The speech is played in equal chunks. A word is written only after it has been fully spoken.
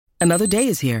Another day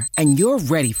is here, and you're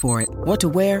ready for it. What to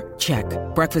wear? Check.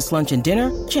 Breakfast, lunch, and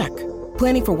dinner? Check.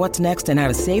 Planning for what's next and how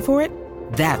to save for it?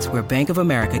 That's where Bank of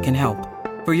America can help.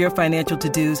 For your financial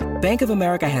to-dos, Bank of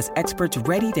America has experts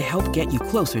ready to help get you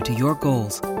closer to your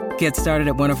goals. Get started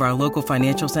at one of our local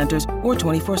financial centers or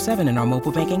 24/7 in our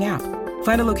mobile banking app.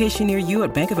 Find a location near you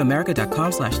at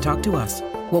bankofamerica.com/talktous.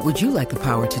 What would you like the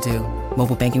power to do?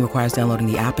 Mobile banking requires downloading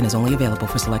the app and is only available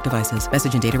for select devices.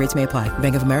 Message and data rates may apply.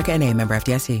 Bank of America N.A., member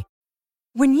FDIC.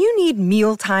 When you need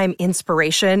mealtime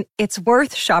inspiration, it's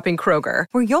worth shopping Kroger,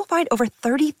 where you'll find over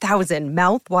 30,000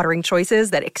 mouth-watering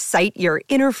choices that excite your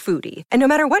inner foodie. And no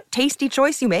matter what tasty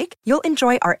choice you make, you'll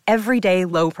enjoy our everyday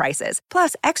low prices,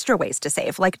 plus extra ways to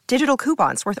save, like digital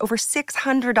coupons worth over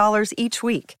 $600 each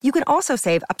week. You can also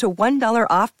save up to $1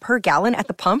 off per gallon at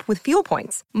the pump with fuel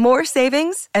points. More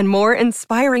savings and more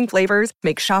inspiring flavors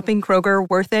make shopping Kroger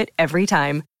worth it every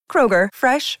time. Kroger,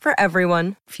 fresh for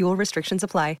everyone. Fuel restrictions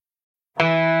apply. Hey,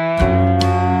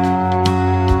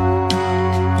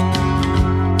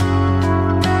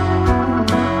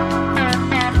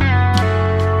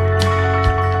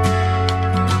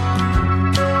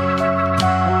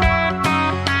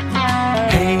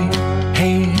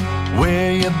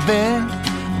 where you been?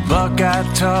 Buckeye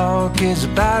Talk is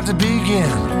about to begin.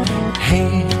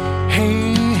 Hey,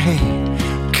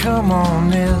 come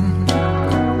on in.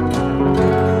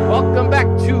 Welcome back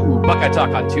to Buckeye Talk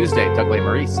on Tuesday. Doug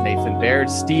Maurice, Nathan Baird,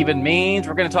 Stephen Means.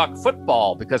 We're going to talk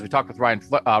football because we talked with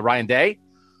Ryan Day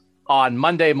on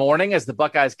Monday morning as the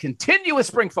Buckeyes continue with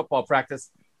spring football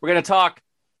practice. We're going to talk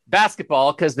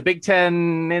basketball because the Big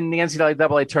Ten in the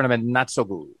NCAA tournament, not so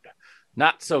good.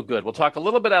 Not so good. We'll talk a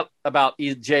little bit about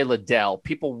EJ Liddell.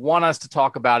 People want us to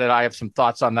talk about it. I have some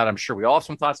thoughts on that. I'm sure we all have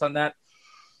some thoughts on that.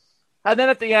 And then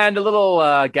at the end, a little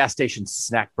gas station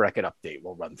snack bracket update.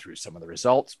 We'll run through some of the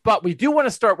results. But we do want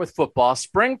to start with football.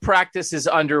 Spring practice is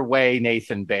underway,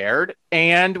 Nathan Baird.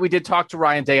 And we did talk to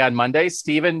Ryan Day on Monday.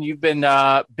 Stephen, you've been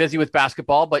busy with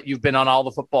basketball, but you've been on all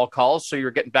the football calls. So you're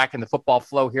getting back in the football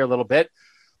flow here a little bit.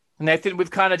 Nathan,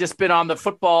 we've kind of just been on the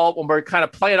football when we're kind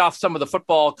of playing off some of the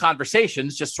football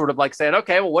conversations, just sort of like saying,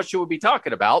 okay, well, what should we be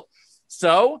talking about?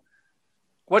 So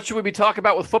what should we be talking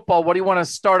about with football? What do you want to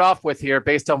start off with here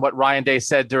based on what Ryan Day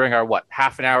said during our,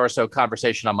 half an hour or so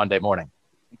conversation on Monday morning?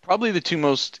 Probably the two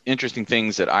most interesting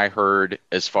things that I heard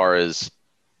as far as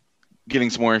getting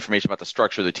some more information about the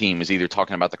structure of the team is either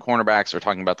talking about the cornerbacks or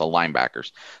talking about the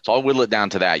linebackers. So I'll whittle it down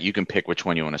to that. You can pick which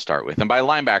one you want to start with. And by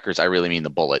linebackers, I really mean the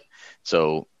bullet.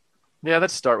 So yeah,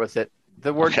 let's start with it.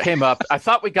 The word came up. I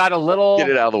thought we got a little... Get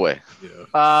it out of the way.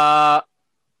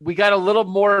 We got a little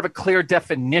more of a clear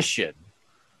definition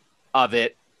of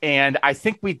it. And I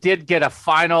think we did get a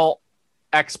final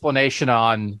explanation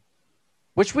on,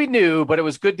 which we knew, but it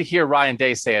was good to hear Ryan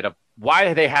Day say it, of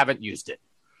why they haven't used it.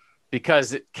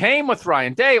 Because it came with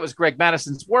Ryan Day. It was Greg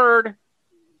Madison's word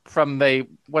from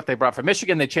what they brought from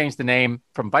Michigan. They changed the name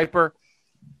from Viper.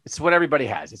 It's what everybody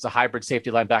has. It's a hybrid safety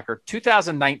linebacker.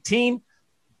 2019,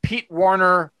 Pete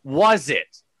Werner was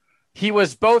it. He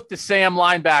was both the Sam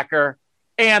linebacker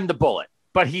and the bullet,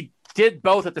 but he did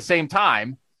both at the same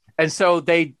time. And so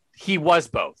he was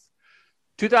both.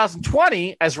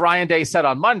 2020, as Ryan Day said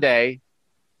on Monday,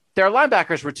 their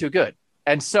linebackers were too good.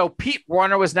 And so Pete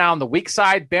Werner was now on the weak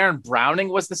side. Baron Browning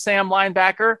was the Sam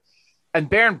linebacker. And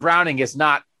Baron Browning is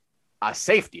not a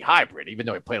safety hybrid, even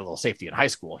though he played a little safety in high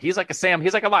school. He's like a Sam.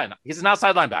 He's like a line. He's an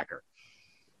outside linebacker.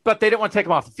 But they didn't want to take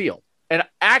him off the field. And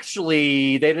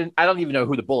actually, they didn't. I don't even know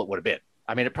who the bullet would have been.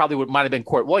 I mean, it probably might have been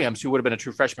Court Williams, who would have been a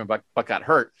true freshman, but got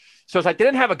hurt. So it's like they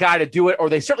didn't have a guy to do it, or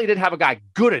they certainly didn't have a guy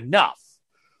good enough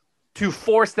to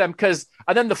force them. And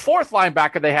then the fourth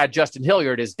linebacker they had, Justin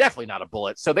Hilliard, is definitely not a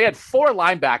bullet. So they had four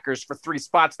linebackers for three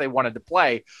spots they wanted to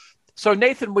play. So,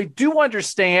 Nathan, we do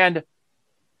understand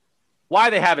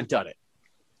why they haven't done it.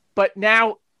 But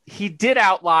now he did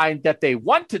outline that they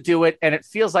want to do it, and it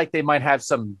feels like they might have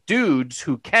some dudes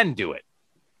who can do it.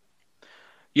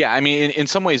 Yeah, I mean, in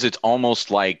some ways, it's almost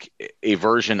like a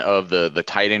version of the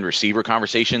tight end receiver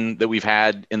conversation that we've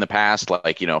had in the past.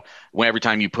 Like, when every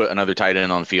time you put another tight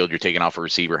end on the field, you're taking off a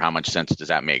receiver. How much sense does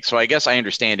that make? So I guess I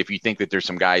understand if you think that there's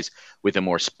some guys with a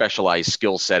more specialized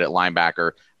skill set at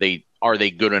linebacker, are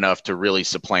they good enough to really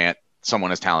supplant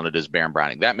someone as talented as Baron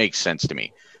Browning? That makes sense to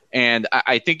me. And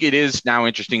I think it is now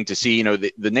interesting to see,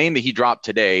 the name that he dropped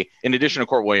today, in addition to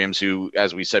Court Williams, who,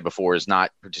 as we said before, is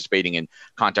not participating in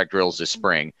contact drills this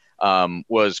spring,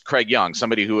 was Craig Young,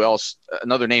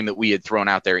 another name that we had thrown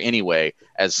out there anyway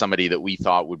as somebody that we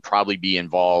thought would probably be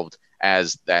involved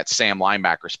as that Sam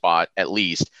linebacker spot at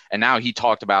least. And now he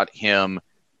talked about him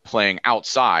playing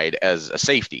outside as a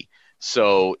safety.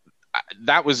 So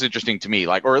that was interesting to me,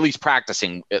 like, or at least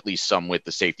practicing at least some with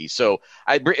the safety. So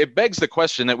it begs the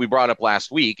question that we brought up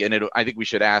last week, and I think we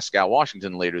should ask Al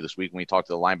Washington later this week when we talk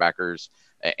to the linebackers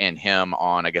and him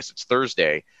on, I guess it's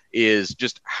Thursday, is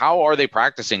just how are they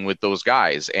practicing with those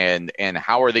guys, and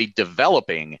how are they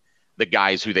developing the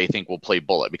guys who they think will play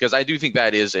bullet? Because I do think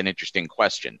that is an interesting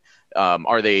question.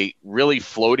 Are they really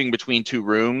floating between two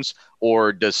rooms,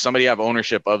 or does somebody have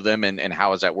ownership of them, and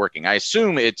how is that working? I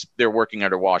assume they're working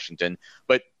under Washington,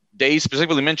 but they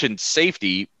specifically mentioned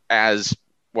safety as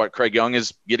what Craig Young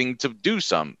is getting to do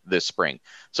some this spring.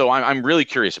 So I'm really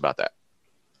curious about that.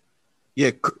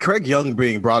 Yeah, Craig Young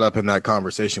being brought up in that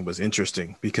conversation was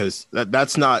interesting because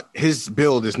that's not his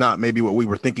build is not maybe what we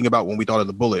were thinking about when we thought of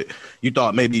the bullet. You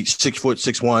thought maybe 6 foot,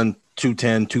 6'1",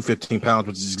 210, 215 pounds,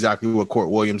 which is exactly what Court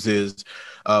Williams is,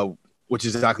 which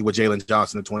is exactly what Jalen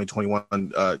Johnson, the 2021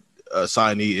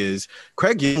 signee, is.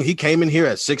 Craig Young, he came in here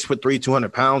at 6'3",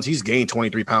 200 pounds. He's gained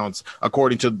 23 pounds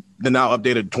according to the now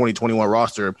updated 2021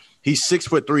 roster. He's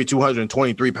 6'3",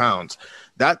 223 pounds.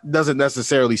 That doesn't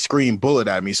necessarily scream bullet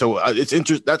at me. So it's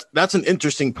that's an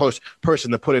interesting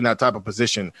person to put in that type of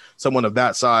position, someone of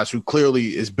that size who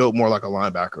clearly is built more like a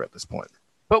linebacker at this point.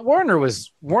 But Warner was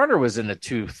in the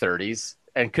 230s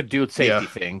and could do safety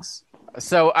things.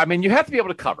 So, I mean, you have to be able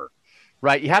to cover,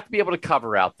 right? You have to be able to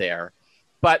cover out there.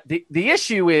 But the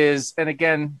issue is, and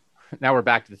again, now we're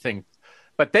back to the thing,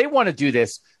 but they want to do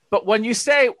this. But when you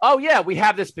say, oh, yeah, we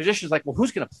have this position, it's like, well,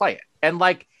 who's going to play it? And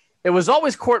like, it was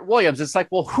always Court Williams. It's like,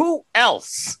 well, who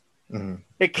else? Mm-hmm.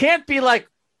 It can't be like,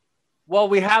 well,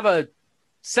 we have a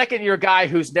second-year guy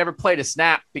who's never played a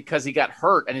snap because he got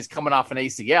hurt and he's coming off an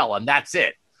ACL, and that's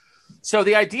it. So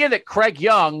the idea that Craig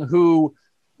Young, who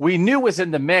we knew was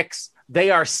in the mix, they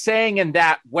are saying in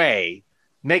that way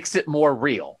makes it more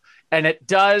real. And it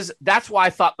does. That's why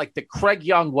I thought like the Craig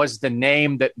Young was the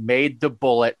name that made the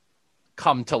bullet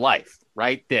come to life,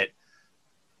 right? That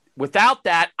without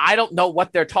that, I don't know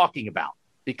what they're talking about,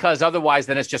 because otherwise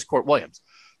then it's just Court Williams.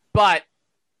 But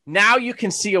now you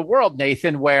can see a world,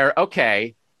 Nathan, where,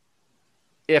 okay,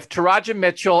 if Taraja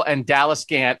Mitchell and Dallas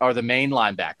Gant are the main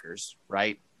linebackers,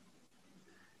 right?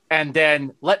 And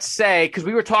then let's say, because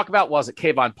we were talking about, was it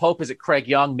Kayvon Pope? Is it Craig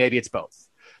Young? Maybe it's both.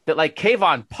 That like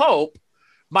Kayvon Pope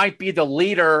might be the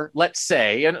leader, let's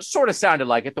say, and it sort of sounded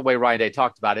like it the way Ryan Day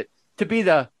talked about it, to be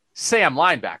the Sam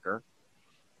linebacker.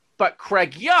 But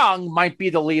Craig Young might be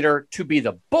the leader to be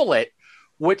the bullet,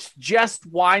 which just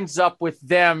winds up with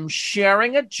them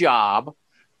sharing a job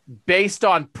based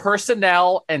on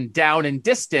personnel and down and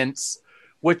distance,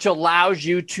 which allows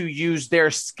you to use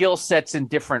their skill sets in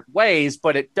different ways.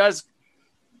 But it does,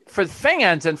 for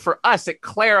fans and for us, it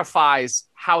clarifies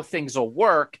how things will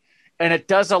work. And it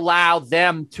does allow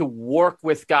them to work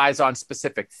with guys on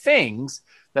specific things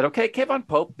that, okay, Kayvon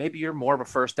Pope, maybe you're more of a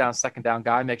first down, second down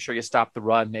guy. Make sure you stop the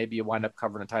run. Maybe you wind up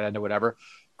covering a tight end or whatever.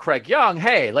 Craig Young,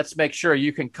 hey, let's make sure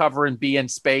you can cover and be in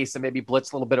space and maybe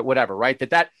blitz a little bit at whatever, right?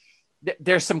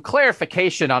 There's some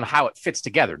clarification on how it fits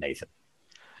together, Nathan.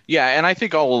 Yeah, and I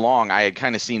think all along I had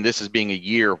kind of seen this as being a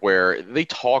year where they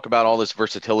talk about all this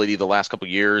versatility the last couple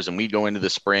of years, and we'd go into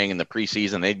the spring and the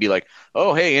preseason, they'd be like,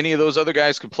 oh, hey, any of those other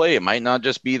guys could play. It might not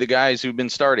just be the guys who've been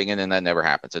starting, and then that never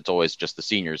happens. It's always just the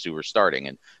seniors who were starting,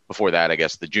 and before that, I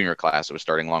guess the junior class that was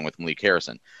starting along with Malik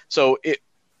Harrison. So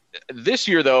this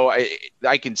year, though,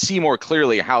 I can see more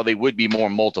clearly how they would be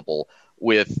more multiple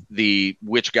with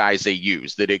which guys they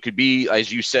use. That it could be,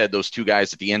 as you said, those two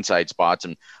guys at the inside spots,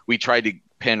 and we tried to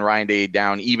pin Ryan Day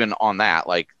down even on that.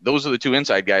 Like, those are the two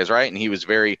inside guys, right? And he was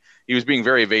being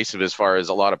very evasive as far as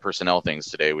a lot of personnel things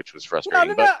today, which was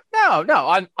frustrating.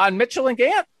 No. On Mitchell and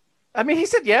Gant, I mean, he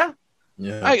said, yeah.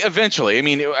 Eventually, I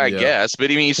mean, I guess, but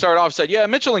I mean, he started off said, yeah,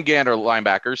 Mitchell and Gant are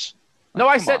linebackers. No,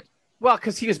 I said, well,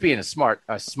 because he was being a smart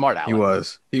aleck. He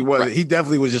was. Right. He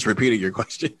definitely was just repeating your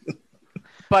question.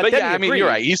 But yeah, I mean, you're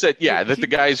right. He said, that the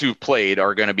guys who've played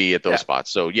are going to be at those spots.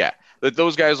 So yeah, that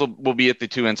those guys will be at the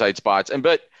two inside spots.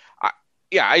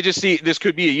 I just see this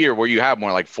could be a year where you have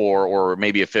more like four or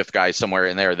maybe a fifth guy somewhere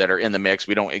in there that are in the mix.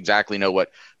 We don't exactly know what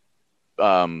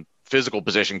physical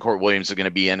position Court Williams is going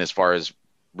to be in as far as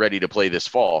ready to play this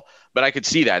fall. But I could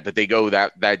see that they go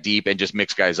that deep and just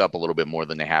mix guys up a little bit more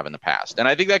than they have in the past. And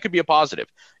I think that could be a positive.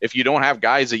 If you don't have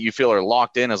guys that you feel are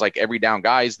locked in as like every down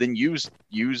guys, then use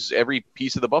every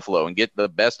piece of the Buffalo and get the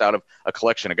best out of a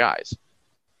collection of guys.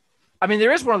 I mean,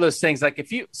 there is one of those things, like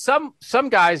if you, some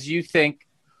guys you think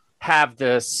have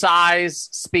the size,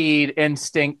 speed,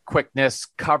 instinct, quickness,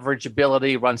 coverage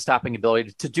ability, run stopping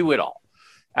ability to do it all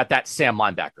at that Sam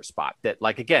linebacker spot. That,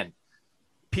 like, again,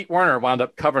 Pete Werner wound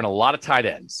up covering a lot of tight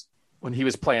ends when he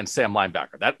was playing Sam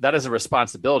linebacker. That is a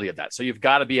responsibility of that. So you've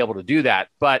got to be able to do that.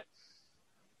 But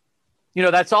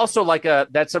That's also like a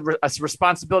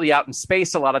responsibility out in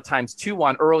space a lot of times too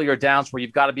on earlier downs where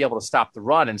you've got to be able to stop the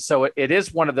run. And so it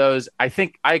is one of those. I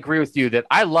think I agree with you that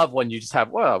I love when you just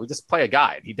have, we just play a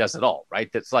guy and he does it all, right?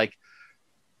 That's like,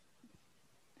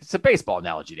 it's a baseball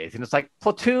analogy, Nathan. It's like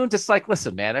platoons. It's like,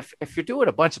 listen, man, if you're doing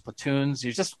a bunch of platoons,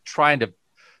 you're just trying to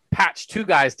patch two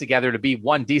guys together to be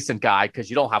one decent guy because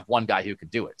you don't have one guy who can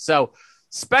do it. So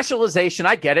specialization,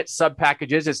 I get it. Sub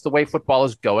packages, it's the way football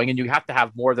is going, and you have to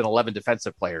have more than 11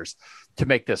 defensive players to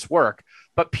make this work.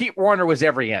 But Pete Werner was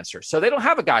every answer. So they don't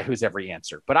have a guy who's every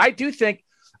answer. But I do think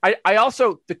I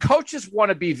also, the coaches want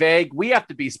to be vague. We have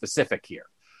to be specific here.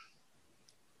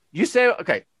 You say,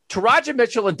 okay, Taraja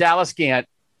Mitchell and Dallas Gant,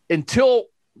 until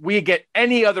we get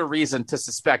any other reason to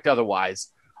suspect otherwise,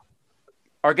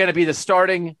 are going to be the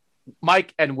starting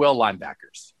Mike and Will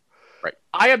linebackers. Right.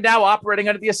 I am now operating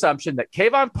under the assumption that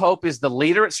Kayvon Pope is the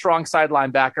leader at strong side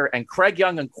linebacker, and Craig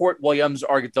Young and Court Williams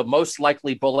are the most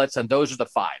likely bullets, and those are the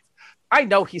five. I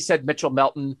know he said Mitchell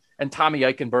Melton and Tommy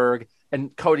Eichenberg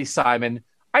and Cody Simon.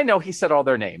 I know he said all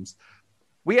their names.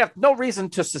 We have no reason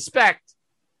to suspect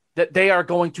that they are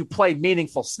going to play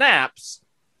meaningful snaps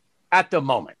at the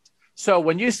moment. So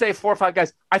when you say 4 or 5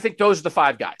 guys, I think those are the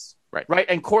 5 guys. Right.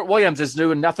 And Court Williams is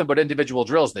doing nothing but individual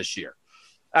drills this year.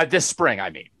 This spring, I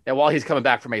mean, and while he's coming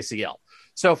back from ACL.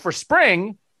 So for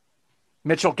spring,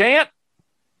 Mitchell Gant,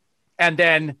 and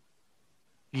then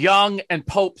Young and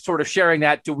Pope sort of sharing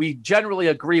that. Do we generally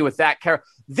agree with that?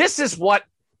 This is what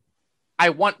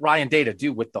I want Ryan Day to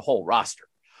do with the whole roster,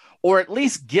 or at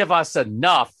least give us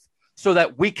enough so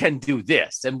that we can do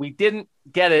this. And we didn't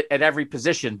get it at every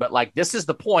position, but like, this is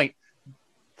the point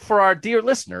for our dear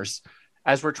listeners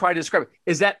as we're trying to describe it.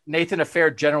 Is that, Nathan, a fair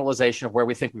generalization of where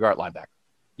we think we are at linebacker?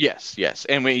 Yes.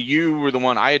 And when you were the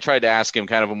one, I had tried to ask him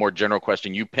kind of a more general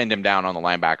question. You pinned him down on the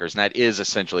linebackers, and that is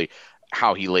essentially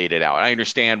how he laid it out. I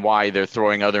understand why they're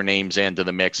throwing other names into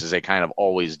the mix, as they kind of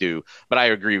always do, but I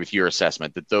agree with your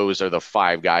assessment that those are the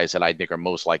 5 guys that I think are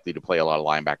most likely to play a lot of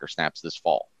linebacker snaps this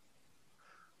fall.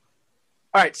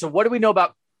 All right, so what do we know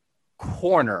about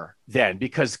corner then?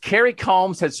 Because Kerry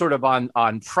Combs had sort of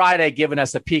on Friday given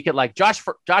us a peek at like Josh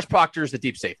Proctor is the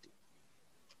deep safety.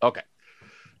 Okay.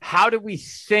 How do we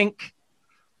think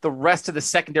the rest of the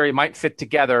secondary might fit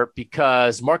together?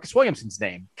 Because Marcus Williamson's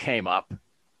name came up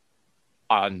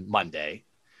on Monday,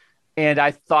 and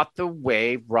I thought the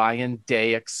way Ryan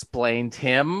Day explained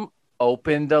him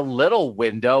opened a little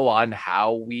window on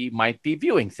how we might be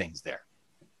viewing things there.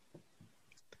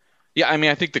 Yeah, I mean,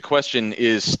 I think the question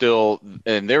is still,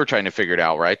 and they were trying to figure it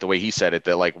out, right? The way he said it,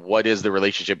 that like, what is the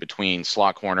relationship between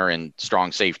slot corner and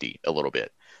strong safety a little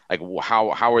bit? Like,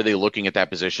 how are they looking at that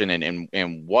position,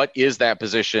 and what is that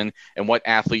position, and what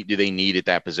athlete do they need at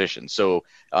that position? So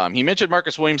he mentioned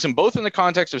Marcus Williamson, both in the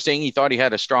context of saying he thought he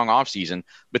had a strong offseason,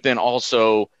 but then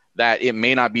also that it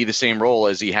may not be the same role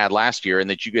as he had last year, and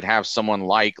that you could have someone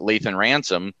like Lathan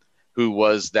Ransom, who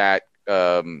was that,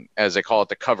 as they call it,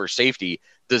 the cover safety.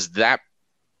 Does that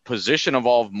position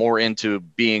evolve more into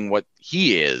being what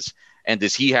he is? And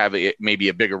does he have maybe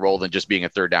a bigger role than just being a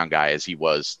third down guy as he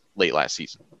was late last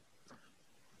season?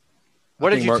 What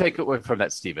did you take away from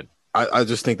that, Stephen? I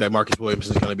just think that Marcus Williams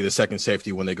is going to be the second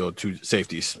safety when they go to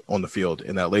safeties on the field,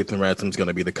 and that Lathan Ransom is going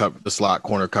to be the slot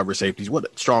corner cover safeties,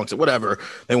 whatever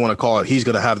they want to call it. He's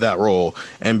going to have that role.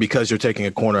 And because you're taking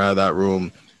a corner out of that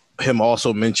room, him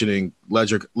also mentioning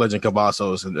Legend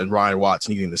Cavazos and Ryan Watts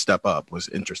needing to step up was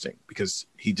interesting, because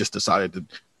he just decided to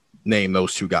name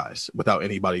those 2 guys without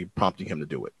anybody prompting him to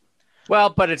do it.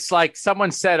 Well, but it's like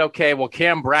someone said, okay, well,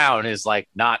 Cam Brown is like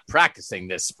not practicing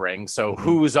this spring, so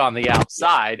who's on the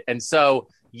outside? And so,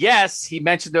 yes, he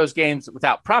mentioned those games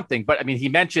without prompting, but I mean, he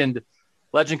mentioned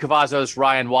Legend Cavazos,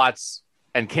 Ryan Watts,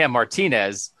 and Cam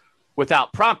Martinez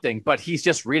without prompting, but he's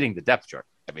just reading the depth chart.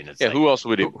 I mean, it's who else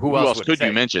would it? Who else could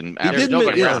you mention? There's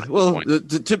nobody around. Well,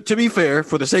 to be fair,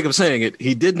 for the sake of saying it,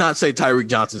 he did not say Tyreek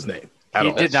Johnson's name.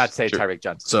 He did not say Tyreek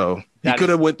Johnson. So he could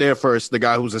have went there first, the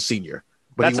guy who's a senior.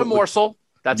 But that's a morsel.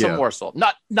 That's a morsel.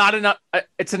 Not enough.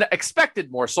 It's an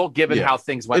expected morsel given how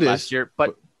things went last year,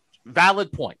 but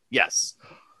valid point. Yes.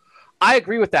 I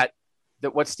agree with that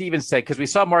what Steven said, because we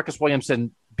saw Marcus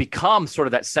Williamson become sort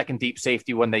of that second deep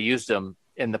safety when they used him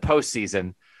in the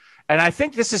postseason. And I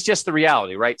think this is just the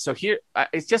reality, right? So here,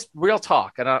 it's just real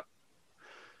talk. And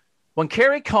when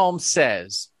Kerry Combs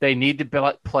says they need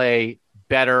to play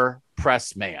better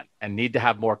press man and need to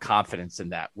have more confidence in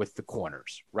that with the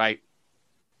corners, right?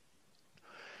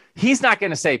 He's not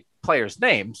going to say players'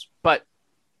 names, but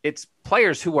it's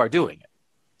players who are doing it.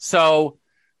 So,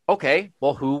 okay,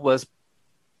 well, who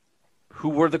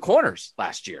were the corners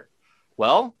last year?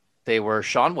 Well, they were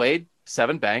Sean Wade,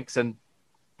 Sevyn Banks, and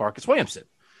Marcus Williamson.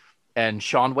 And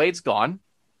Shaun Wade's gone.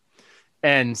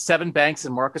 And Sevyn Banks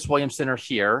and Marcus Williamson are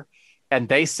here. And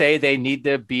they say they need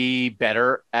to be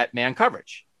better at man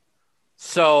coverage.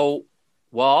 So,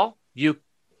 well, you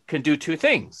can do two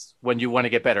things when you want to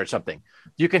get better at something.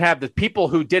 You can have the people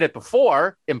who did it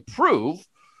before improve,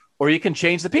 or you can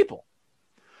change the people.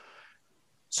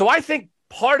 So I think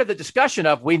part of the discussion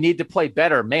of we need to play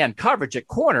better man coverage at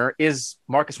corner is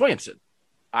Marcus Williamson.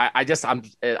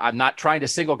 I'm not trying to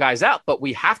single guys out, but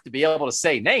we have to be able to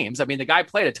say names. I mean, the guy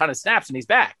played a ton of snaps and he's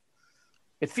back.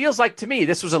 It feels like to me,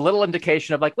 this was a little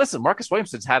indication of like, listen, Marcus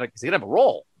Williamson's he's going to have a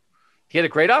role. He had a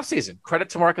great offseason. Credit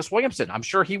to Marcus Williamson. I'm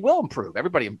sure he will improve.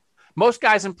 Most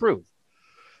guys improve.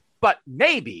 But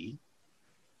maybe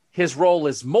his role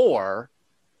is more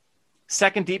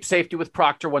second deep safety with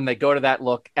Proctor when they go to that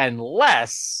look, and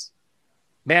less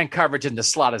man coverage in the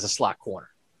slot as a slot corner.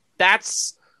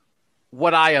 That's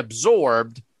what I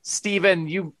absorbed.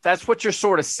 Steven, that's what you're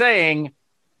sort of saying.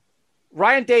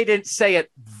 Ryan Day didn't say it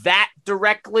that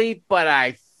directly, but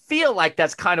I feel like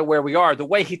that's kind of where we are. The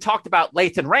way he talked about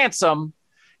Lathan Ransom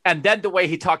and then the way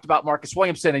he talked about Marcus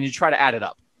Williamson, and you try to add it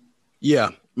up. Yeah,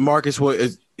 Marcus,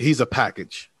 he's a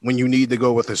package when you need to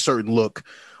go with a certain look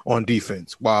on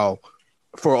defense. While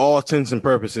for all intents and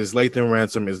purposes, Lathan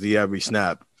Ransom is the every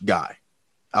snap guy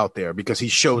out there because he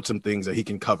showed some things that he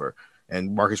can cover.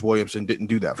 And Marcus Williamson didn't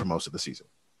do that for most of the season.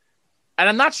 And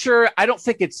I'm not sure. I don't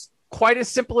think it's quite as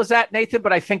simple as that, Nathan,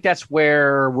 but I think that's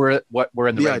where we're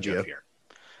in the range of here.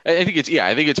 I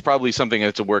think it's probably something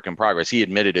that's a work in progress. He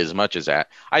admitted as much as that.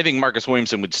 I think Marcus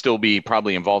Williamson would still be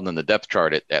probably involved in the depth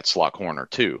chart at slot corner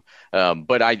too.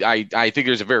 But I think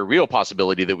there's a very real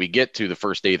possibility that we get to the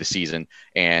first day of the season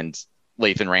and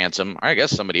Lathan Ransom, I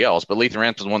guess somebody else, but Lathan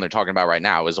Ransom, the one they're talking about right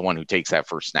now, is the one who takes that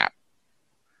first snap.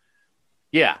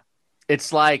 Yeah.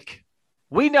 It's like,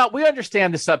 we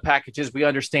understand the sub packages. We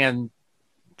understand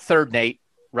third and 8,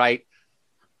 right?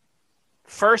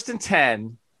 1st and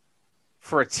 10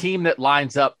 for a team that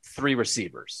lines up 3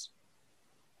 receivers.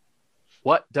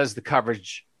 What does the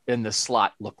coverage in the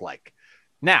slot look like?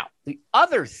 Now, the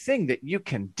other thing that you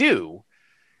can do,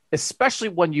 especially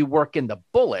when you work in the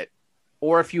bullet,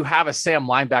 or if you have a Sam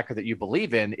linebacker that you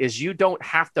believe in, is you don't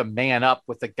have to man up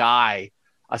with a guy,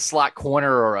 a slot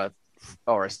corner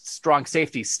or a strong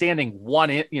safety standing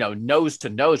nose to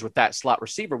nose with that slot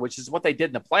receiver, which is what they did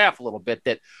in the playoff a little bit.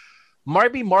 That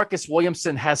maybe Marcus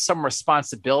Williamson has some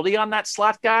responsibility on that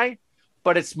slot guy,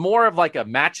 but it's more of like a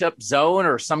matchup zone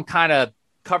or some kind of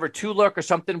cover 2 look or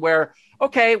something where,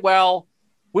 okay, well,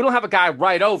 we don't have a guy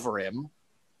right over him,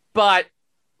 but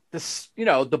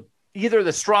either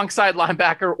the strong side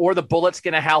linebacker or the bullet's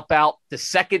going to help out. The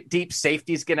second deep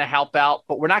safety is going to help out,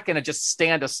 but we're not going to just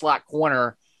stand a slot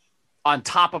corner on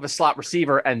top of a slot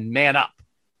receiver and man up,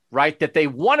 right? That they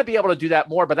want to be able to do that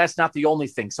more, but that's not the only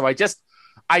thing. So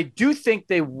I do think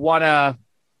they want to,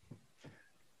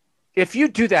 if you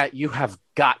do that, you have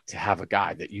got to have a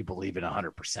guy that you believe in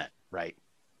 100%, right?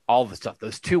 All the stuff,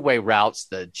 those two-way routes,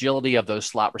 the agility of those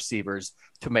slot receivers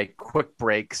to make quick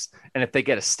breaks. And if they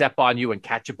get a step on you and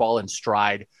catch a ball in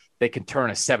stride, they can turn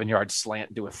a 7-yard slant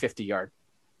into a 50-yard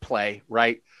play,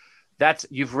 right?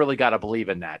 You've really got to believe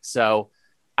in that. So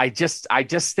I just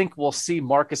think we'll see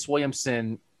Marcus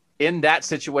Williamson in that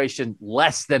situation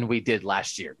less than we did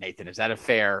last year. Nathan,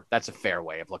 that's a fair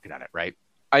way of looking at it, right?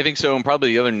 I think so. And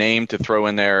probably the other name to throw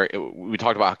in there, we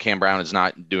talked about how Cam Brown is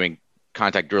not doing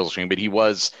contact drill string, but he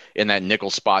was in that nickel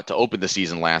spot to open the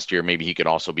season last year. Maybe he could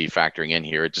also be factoring in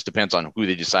here. It just depends on who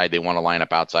they decide they want to line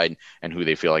up outside and who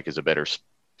they feel like is a better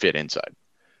fit inside.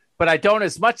 But I don't,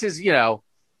 as much as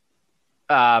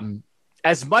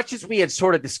we had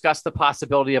sort of discussed the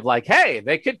possibility of like, hey,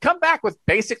 they could come back with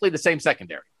basically the same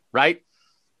secondary, right?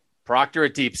 Proctor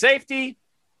at deep safety,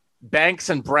 Banks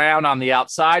and Brown on the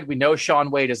outside. We know Shaun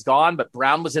Wade is gone, but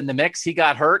Brown was in the mix. He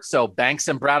got hurt. So Banks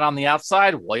and Brown on the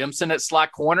outside, Williamson at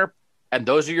slot corner. And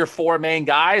those are your 4 main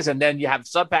guys. And then you have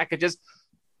sub packages.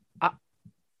 I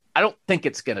don't think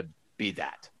it's going to be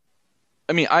that.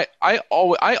 I mean, I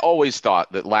always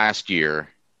thought that last year,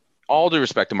 all due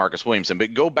respect to Marcus Williamson,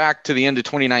 but go back to the end of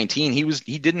 2019,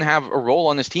 he didn't have a role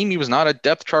on this team. He was not a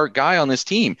depth chart guy on this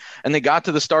team. And they got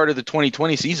to the start of the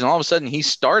 2020 season. All of a sudden, he's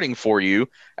starting for you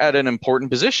at an important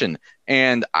position.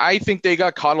 And I think they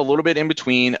got caught a little bit in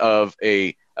between of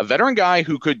a veteran guy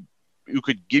who could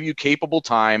give you capable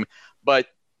time, but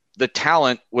the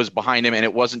talent was behind him and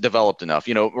it wasn't developed enough.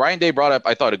 Ryan Day brought up,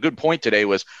 I thought, a good point today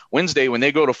was Wednesday when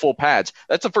they go to full pads.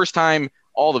 That's the first time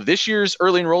all of this year's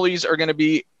early enrollees are going to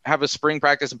be have a spring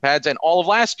practice in pads, and all of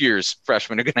last year's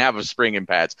freshmen are going to have a spring in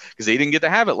pads because they didn't get to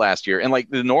have it last year. And like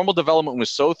the normal development was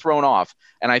so thrown off.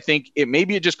 And I think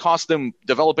maybe it just cost them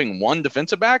developing one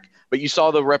defensive back, but you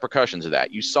saw the repercussions of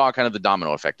that. You saw kind of the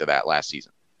domino effect of that last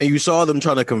season. And you saw them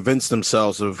trying to convince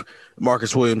themselves of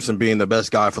Marcus Williamson being the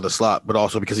best guy for the slot, but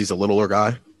also because he's a littler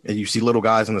guy. And you see little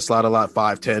guys in the slot a lot,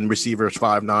 5'10", receivers,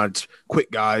 5'9", quick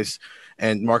guys.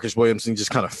 And Marcus Williamson just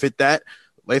kind of fit that.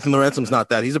 Lathan Ransom's not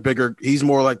that. He's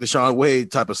more like the Sean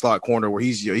Wade type of slot corner where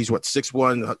he's what,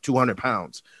 6'1", 200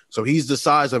 pounds. So he's the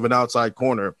size of an outside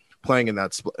corner playing in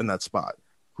that spot.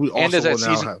 Who and also as that will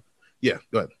now season, have, yeah,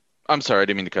 go ahead. I'm sorry, I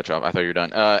didn't mean to cut you off. I thought you were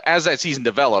done. As that season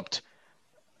developed,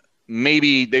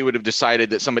 maybe they would have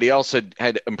decided that somebody else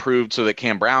had improved so that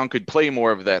Cam Brown could play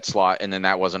more of that slot, and then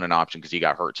that wasn't an option because he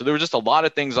got hurt. So there were just a lot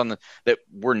of things that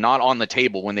were not on the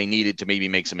table when they needed to maybe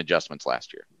make some adjustments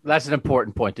last year. That's an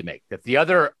important point to make, that the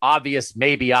other obvious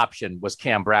maybe option was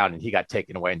Cam Brown, and he got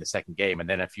taken away in the second game. And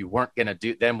then if you weren't going to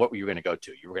do, then what were you going to go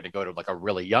to? You were going to go to like a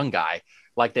really young guy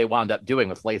like they wound up doing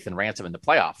with Lathan Ransom in the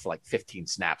playoffs for like 15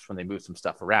 snaps when they moved some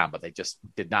stuff around, but they just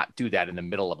did not do that in the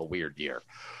middle of a weird year.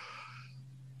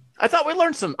 I thought we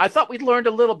learned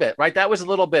a little bit, right? That was a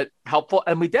little bit helpful.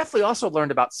 And we definitely also learned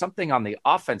about something on the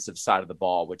offensive side of the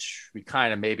ball, which we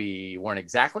kind of maybe weren't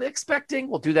exactly expecting.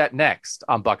 We'll do that next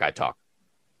on Buckeye Talk.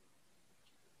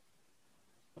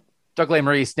 Doug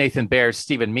Lesmerises, Nathan Baird,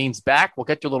 Stephen Means back. We'll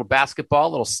get to a little basketball,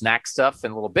 a little snack stuff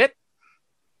in a little bit.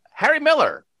 Harry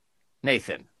Miller,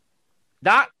 Nathan,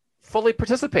 not fully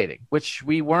participating, which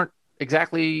we didn't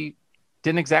exactly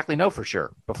know for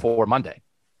sure before Monday.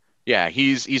 Yeah,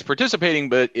 he's participating,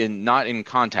 but not in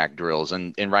contact drills.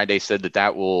 And Ryan Day said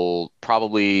that will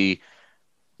probably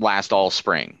last all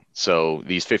spring. So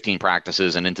these 15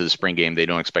 practices and into the spring game, they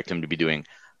don't expect him to be doing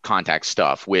contact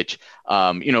stuff, which,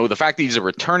 the fact that he's a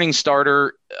returning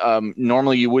starter,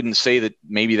 normally you wouldn't say that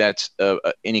maybe that's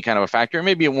any kind of a factor.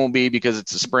 Maybe it won't be because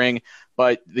it's the spring,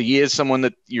 but he is someone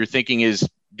that you're thinking is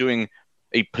doing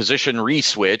a position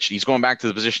re-switch. He's going back to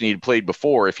the position he'd played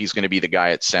before if he's going to be the guy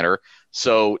at center.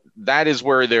 So that is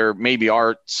where there maybe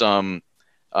are some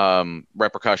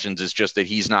repercussions, is just that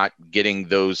he's not getting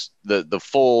the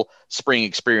full spring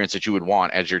experience that you would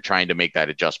want as you're trying to make that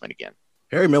adjustment again.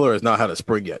 Harry Miller has not had a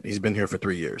spring yet. He's been here for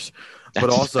 3 years.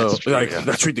 But also,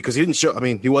 that's true, because he didn't show. I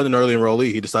mean, he wasn't an early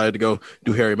enrollee. He decided to go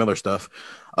do Harry Miller stuff.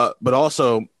 But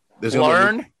also,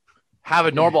 have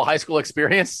a normal high school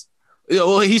experience. Yeah,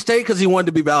 well, he stayed because he wanted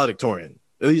to be valedictorian.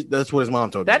 That's what his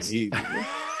mom told me.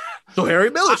 So Harry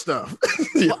Miller stuff.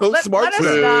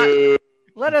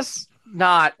 Let us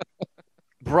not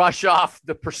brush off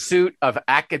the pursuit of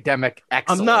academic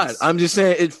excellence. I'm not. I'm just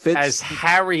saying it fits as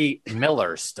Harry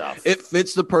Miller stuff. It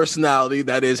fits the personality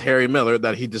that is Harry Miller,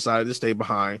 that he decided to stay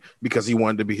behind because he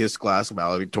wanted to be his class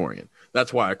valedictorian.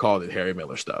 That's why I called it Harry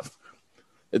Miller stuff.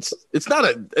 It's not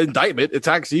an indictment. It's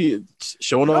actually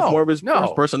showing off more of his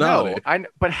personality.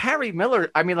 But Harry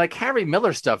Miller, Harry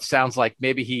Miller stuff sounds like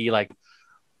maybe he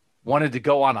wanted to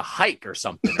go on a hike or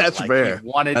something. That's fair.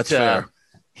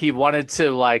 He wanted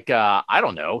to I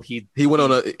don't know. He went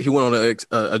on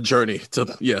a journey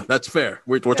to. Yeah, that's fair.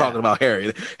 We're talking about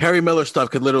Harry. Harry Miller stuff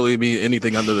could literally be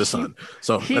anything under the sun.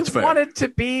 So that's fair. He wanted to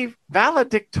be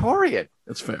valedictorian.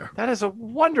 That's fair. That is a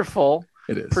wonderful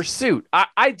pursuit.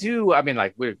 I do.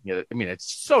 It's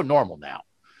so normal now.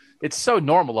 It's so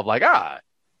normal of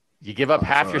you give up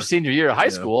half your senior year of high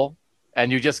school and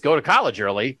you just go to college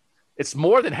early. It's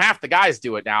more than half the guys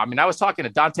do it now. I mean, I was talking to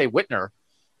Dante Whitner,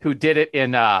 who did it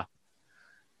in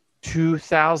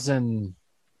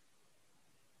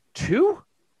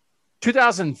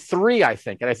 2003, I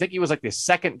think. And I think he was the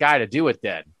second guy to do it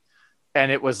then. And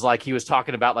it was he was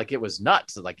talking about it was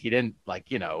nuts. He didn't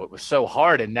it was so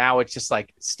hard. And now it's just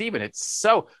Steven, it's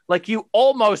so you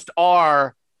almost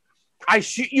are.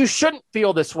 You shouldn't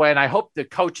feel this way. And I hope the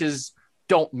coaches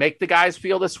don't make the guys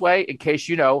feel this way in case,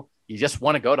 you just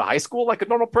want to go to high school like a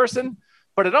normal person.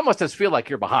 But it almost does feel like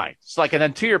you're behind. It's and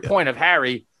then to your point of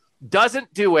Harry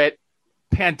doesn't do it.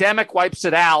 Pandemic wipes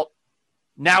it out.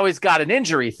 Now he's got an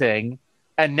injury thing.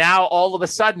 And now all of a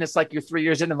sudden it's you're 3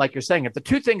 years in. And like you're saying, if the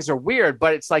two things are weird,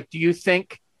 but it's do you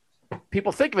think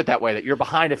people think of it that way, that you're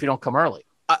behind if you don't come early?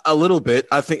 A little bit.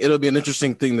 I think it'll be an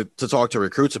interesting thing to talk to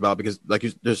recruits about, because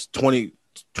there's 21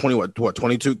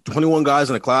 guys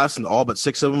in a class, and all but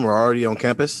 6 of them are already on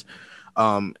campus.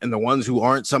 And the ones who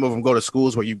aren't, some of them go to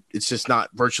schools where it's just not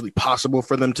virtually possible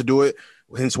for them to do it.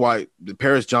 Hence why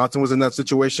Paris Johnson was in that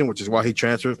situation, which is why he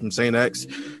transferred from St. X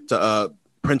to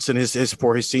Princeton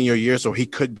for his senior year, so he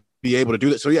could be able to do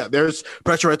that. So yeah, there's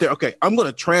pressure right there. Okay, I'm going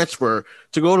to transfer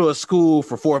to go to a school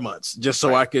for 4 months just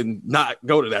so I can not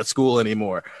go to that school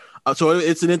anymore. So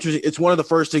it's it's one of the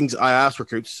first things I ask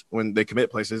recruits when they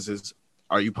commit places is,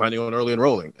 are you planning on early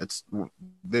enrolling? It's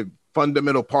the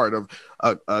fundamental part of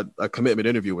a commitment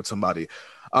interview with somebody.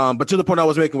 But to the point I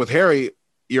was making with Harry,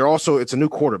 it's a new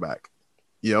quarterback,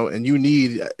 and you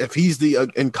need, if he's the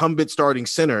incumbent starting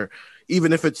center,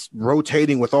 even if it's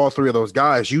rotating with all three of those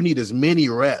guys, you need as many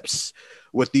reps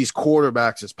with these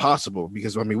quarterbacks as possible,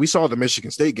 because we saw the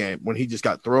Michigan State game when he just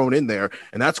got thrown in there,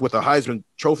 and that's with a Heisman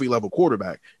Trophy level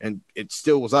quarterback, and it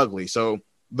still was ugly. So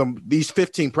these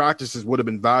 15 practices would have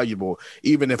been valuable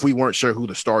even if we weren't sure who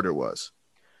the starter was.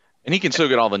 And he can still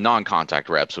get all the non-contact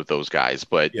reps with those guys,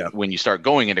 but when you start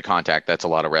going into contact, that's a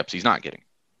lot of reps he's not getting.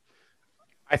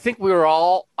 I think we were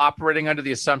all operating under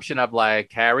the assumption of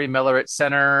like Harry Miller at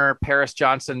center, Paris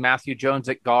Johnson, Matthew Jones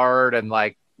at guard, and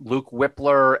like Luke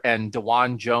Whippler and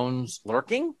DeJuan Jones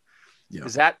lurking.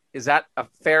 Yeah. Is that a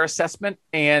fair assessment?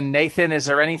 And Nathan, is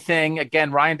there anything,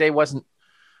 again, Ryan Day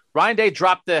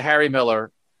dropped the Harry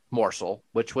Miller morsel,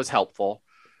 which was helpful.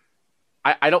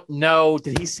 I don't know.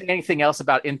 Did he say anything else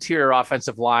about interior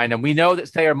offensive line? And we know that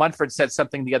Thayer Munford said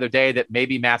something the other day that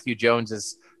maybe Matthew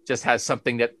Jones just has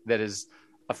something that is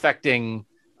affecting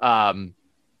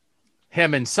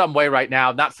him in some way right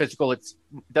now. Not physical. It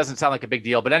doesn't sound like a big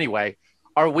deal, but anyway,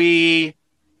 where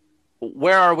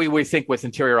are we think with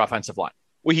interior offensive line?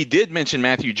 Well, he did mention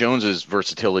Matthew Jones's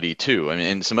versatility too. I mean,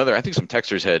 and I think some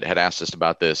texters had asked us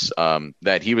about this,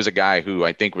 that he was a guy who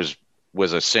I think was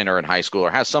a center in high school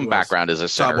or has some background as a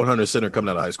center. Top 100 center coming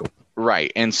out of high school.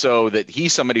 Right. And so that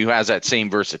he's somebody who has that same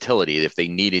versatility if they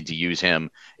needed to use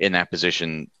him in that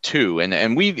position too.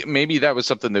 And maybe that was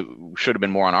something that should have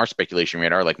been more on our speculation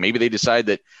radar. Like maybe they decide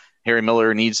that Harry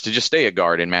Miller needs to just stay a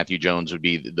guard and Matthew Jones would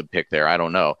be the pick there. I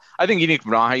don't know. I think Yannick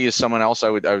Manahi is someone else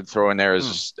I would throw in there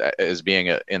as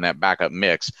being in that backup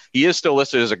mix. He is still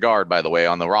listed as a guard, by the way,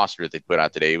 on the roster that they put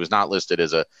out today. He was not listed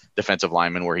as a defensive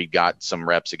lineman where he got some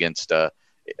reps against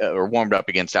or warmed up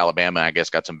against Alabama. I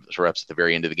guess got some reps at the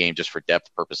very end of the game just for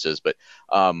depth purposes. But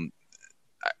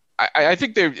I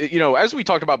think they're, as we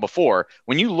talked about before,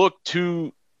 when you look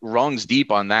 2 rungs deep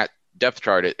on that depth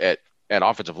chart at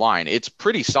offensive line, it's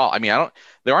pretty solid. I mean,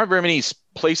 there aren't very many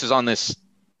places on this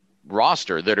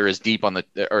roster that are as deep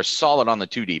or solid on the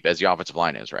 2 deep as the offensive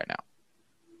line is right now.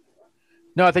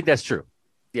 No, I think that's true.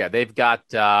 Yeah, they've got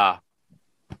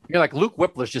like Luke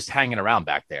Whippler's just hanging around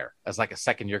back there as like a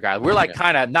second-year guy. We're like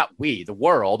kind of the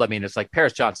world. I mean, it's like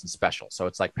Paris Johnson's special. So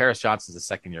it's like Paris Johnson's a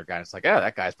second-year guy. And it's like,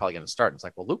 that guy's probably going to start. And it's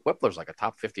like, well, Luke Whippler's like a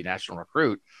top 50 national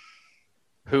recruit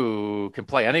who can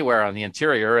play anywhere on the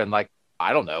interior. And like,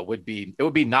 I don't know, would be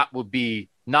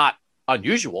not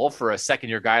unusual for a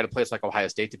second-year guy at a place like Ohio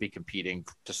State to be competing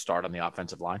to start on the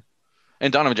offensive line.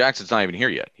 And Donovan Jackson's not even here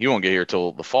yet. He won't get here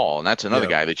till the fall. And that's another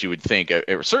guy that you would think,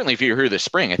 certainly if you're here this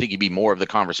spring, I think he'd be more of the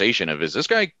conversation of, is this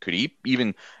guy, could he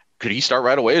start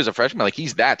right away as a freshman? Like,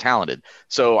 he's that talented.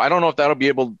 So I don't know if that'll be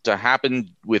able to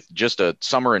happen with just a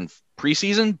summer and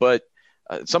preseason, but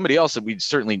somebody else that we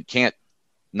certainly can't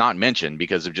not mention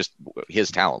because of just his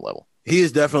talent level. He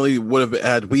is definitely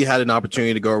we had an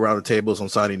opportunity to go around the tables on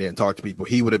signing day and talk to people.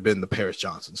 He would have been the Paris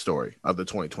Johnson story of the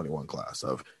 2021 class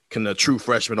of, can a true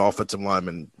freshman offensive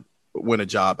lineman win a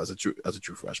job as a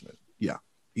true freshman? Yeah,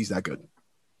 he's that good.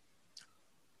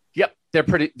 Yep,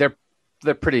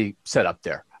 they're pretty set up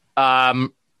there.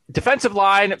 Defensive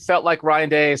line, it felt like Ryan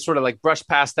Day sort of like brushed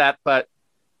past that, but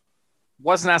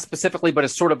wasn't asked specifically. But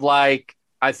it's sort of like,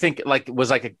 I think like it was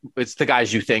like it's the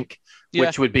guys you think,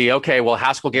 which would be okay. Well,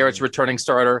 Haskell Garrett's a returning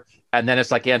starter, and then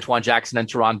it's like Antoine Jackson and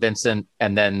Teron Vincent,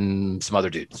 and then some other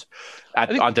dudes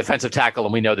on defensive tackle,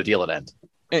 and we know the deal at end.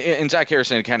 And Zach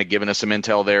Harrison had kind of given us some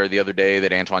intel there the other day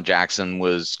that Antoine Jackson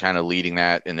was kind of leading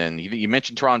that. And then you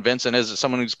mentioned Teron Vincent as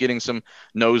someone who's getting some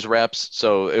nose reps.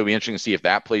 So it'll be interesting to see if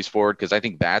that plays forward, because I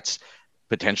think that's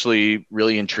potentially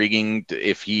really intriguing.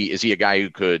 Is he a guy who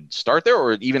could start there,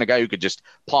 or even a guy who could just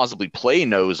plausibly play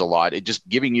nose a lot? It just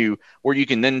giving you where you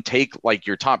can then take like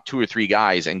your top 2 or 3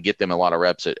 guys and get them a lot of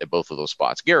reps at both of those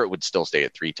spots. Garrett would still stay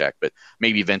at 3 tech, but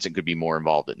maybe Vincent could be more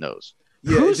involved at nose.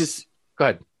 Yeah, go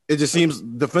ahead. It just seems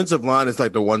defensive line is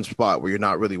like the one spot where you're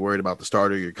not really worried about the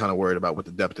starter. You're kind of worried about what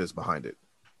the depth is behind it.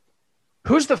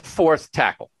 Who's the 4th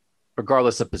tackle,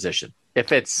 regardless of position?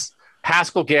 If it's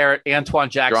Haskell Garrett, Antoine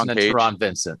Jackson, and Teron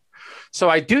Vincent. So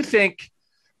I do think,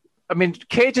 I mean,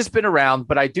 Cage has been around,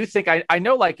 but I do think I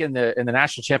know like in the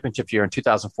national championship year in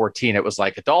 2014, it was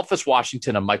like Adolphus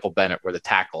Washington and Michael Bennett were the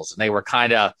tackles, and they were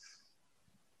kind of,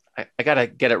 I got to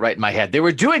get it right in my head. They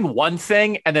were doing one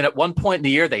thing, and then at one point in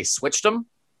the year, they switched them.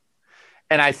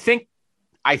 And I think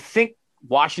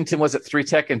Washington was at 3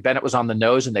 tech and Bennett was on the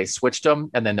nose, and they switched them.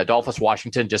 And then Adolphus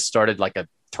Washington just started like a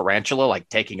tarantula, like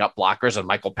taking up blockers, and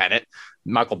Michael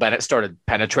Bennett started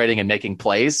penetrating and making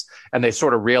plays, and they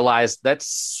sort of realized,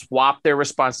 let's swap their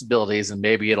responsibilities and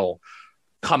maybe it'll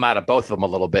come out of both of them a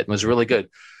little bit, and was really good.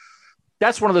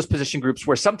 That's one of those position groups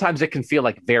where sometimes it can feel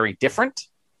like very different,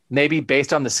 maybe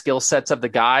based on the skill sets of the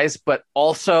guys, but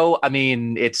also, I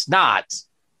mean, it's not,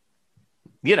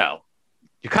 you're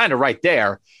kind of right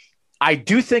there. I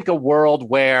do think a world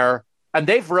where, and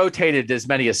they've rotated as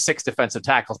many as 6 defensive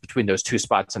tackles between those 2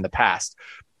 spots in the past.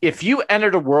 If you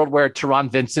entered a world where Teron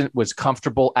Vincent was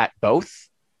comfortable at both,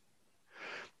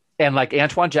 and like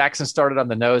Antoine Jackson started on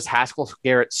the nose, Haskell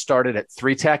Garrett started at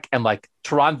 3 tech, and like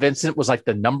Teron Vincent was like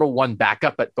the number 1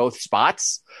 backup at both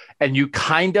spots, and you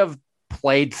kind of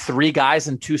played 3 guys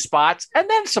in 2 spots, and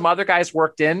then some other guys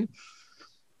worked in,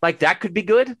 like that could be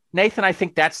good. Nathan, I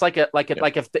think that's like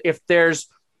if there's,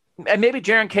 and maybe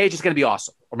Jaron Cage is going to be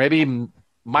awesome, or maybe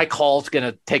Mike Hall's going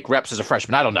to take reps as a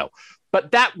freshman. I don't know,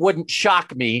 but that wouldn't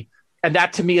shock me. And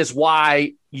that to me is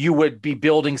why you would be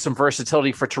building some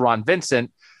versatility for Teron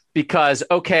Vincent, because,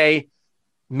 okay,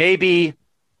 maybe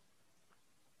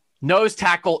nose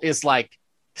tackle is like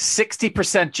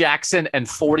 60% Jackson and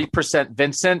 40%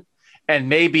 Vincent. And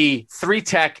maybe 3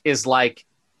 tech is like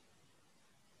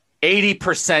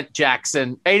 80%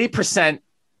 Jackson, 80%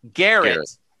 Garrett.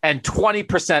 And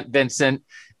 20% Vincent.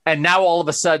 And now all of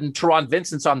a sudden, Teron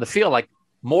Vincent's on the field like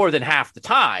more than half the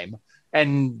time.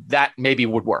 And that maybe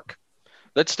would work.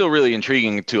 That's still really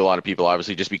intriguing to a lot of people,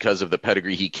 obviously, just because of the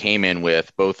pedigree he came in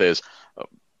with, both as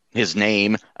his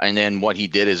name and then what he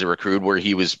did as a recruit, where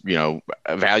he was,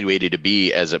 evaluated to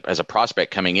be as a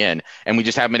prospect coming in. And we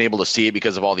just haven't been able to see it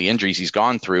because of all the injuries he's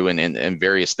gone through and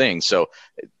various things. So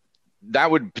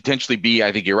that would potentially be,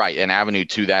 I think you're right, an avenue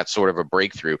to that sort of a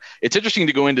breakthrough. It's interesting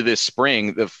to go into this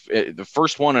spring, the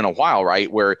first one in a while,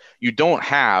 right, where you don't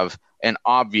have an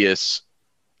obvious,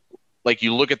 like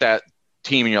you look at that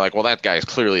team and you're like, well, that guy is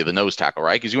clearly the nose tackle,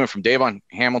 right? Because you went from Davon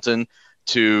Hamilton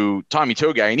to Tommy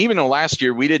Togiai. And even though last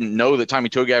year we didn't know that Tommy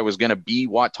Togiai was going to be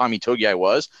what Tommy Togiai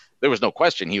was, there was no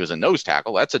question he was a nose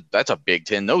tackle. That's a Big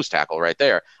Ten nose tackle right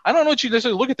there. I don't know what you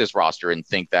necessarily look at this roster and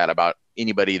think that about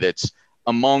anybody that's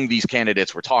among these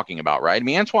candidates we're talking about, right? I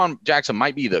mean, Antoine Jackson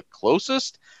might be the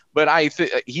closest, but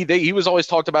he was always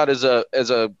talked about as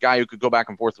a guy who could go back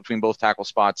and forth between both tackle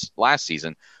spots last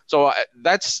season. So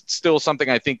that's still something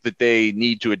I think that they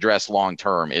need to address long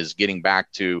term, is getting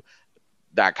back to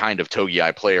that kind of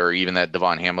Togiai player, or even that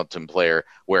Davon Hamilton player,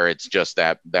 where it's just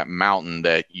that mountain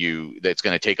that's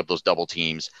going to take up those double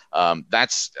teams.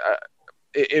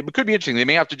 It could be interesting. They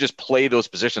may have to just play those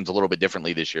positions a little bit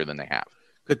differently this year than they have.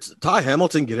 Could Ty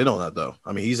Hamilton get in on that, though?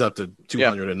 I mean, he's up to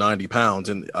 290 pounds,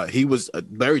 and he was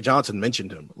Larry Johnson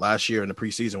mentioned him last year in the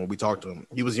preseason when we talked to him.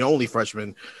 He was the only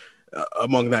freshman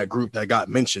among that group that got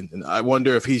mentioned, and I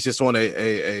wonder if he's just on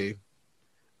a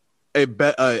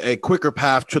quicker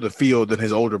path to the field than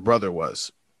his older brother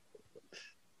was.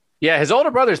 Yeah, his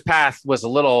older brother's path was a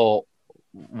little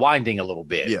winding a little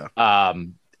bit. Yeah,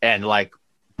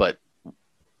 but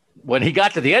when he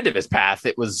got to the end of his path,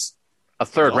 it was a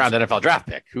third round NFL draft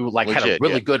pick who had a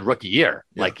really good rookie year.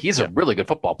 Yeah. He's a really good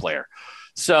football player.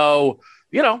 So,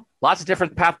 lots of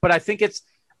different paths, but I think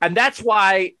and that's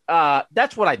why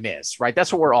that's what I miss, right?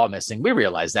 That's what we're all missing. We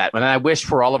realize that. And I wish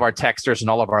for all of our texters and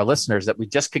all of our listeners that we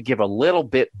just could give a little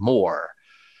bit more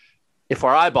if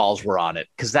our eyeballs were on it,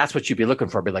 because that's what you'd be looking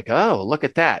for. Be like, oh, look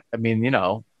at that. I mean,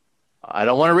 I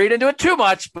don't want to read into it too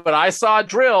much, but I saw a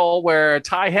drill where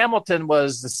Ty Hamilton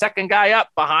was the second guy up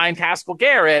behind Haskell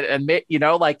Garrett. And,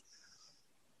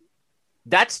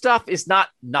 that stuff is not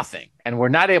nothing. And we're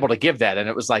not able to give that. And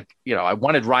it was I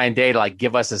wanted Ryan Day to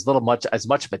give us as much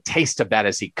of a taste of that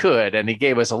as he could. And he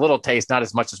gave us a little taste, not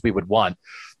as much as we would want.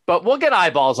 But we'll get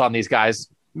eyeballs on these guys.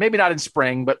 Maybe not in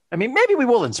spring, but maybe we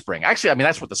will in spring. Actually,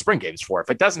 that's what the spring game is for. If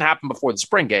it doesn't happen before the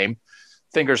spring game,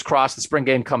 fingers crossed the spring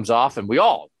game comes off and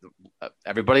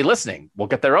everybody listening will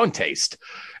get their own taste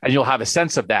and you'll have a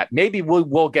sense of that. Maybe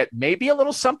we'll get maybe a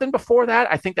little something before that.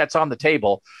 I think that's on the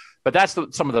table, but that's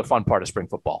some of the fun part of spring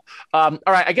football. All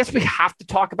right. I guess we have to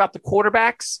talk about the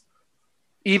quarterbacks,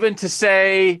 even to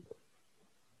say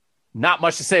not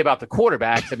much to say about the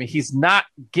quarterbacks. He's not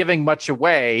giving much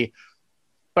away,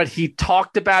 but he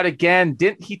talked about, again,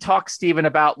 didn't he talk, Stephen,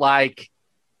 about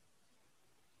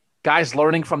guys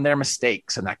learning from their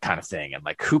mistakes and that kind of thing, and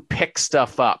who picks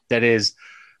stuff up. That is,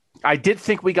 I did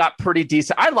think we got pretty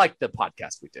decent. I liked the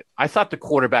podcast we did. I thought the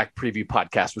quarterback preview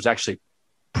podcast was actually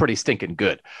pretty stinking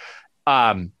good.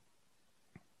 But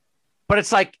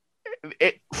it's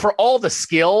for all the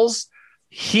skills,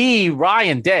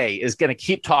 Ryan Day is going to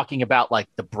keep talking about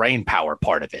the brain power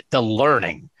part of it, the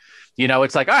learning.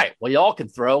 It's like, all right, well, y'all can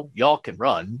throw, y'all can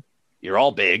run. You're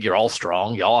all big. You're all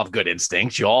strong. Y'all have good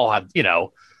instincts. You all have,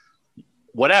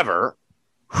 whatever.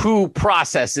 Who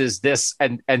processes this?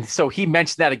 And so he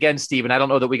mentioned that again, Steve, I don't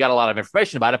know that we got a lot of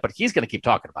information about it, but he's going to keep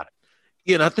talking about it.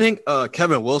 Yeah, and I think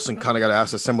Kevin Wilson kind of got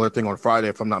asked a similar thing on Friday,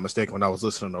 if I'm not mistaken, when I was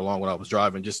listening along when I was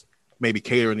driving, just maybe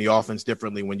catering the offense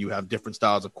differently when you have different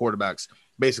styles of quarterbacks,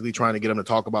 basically trying to get him to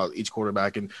talk about each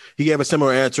quarterback. And he gave a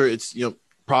similar answer. It's,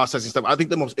 processing stuff. I think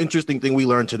the most interesting thing we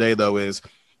learned today, though, is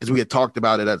we had talked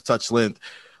about it at such length,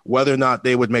 whether or not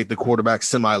they would make the quarterback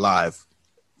semi-live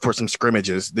for some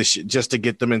scrimmages just to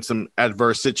get them in some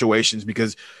adverse situations,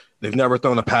 because they've never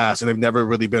thrown a pass and they've never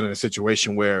really been in a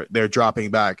situation where they're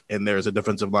dropping back and there's a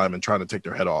defensive lineman trying to take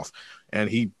their head off. And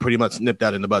he pretty much nipped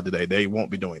that in the bud today. They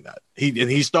won't be doing that.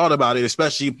 He's thought about it,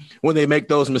 especially when they make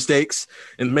those mistakes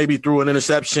and maybe threw an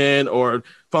interception or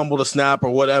fumbled a snap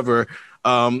or whatever,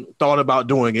 thought about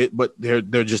doing it, but they're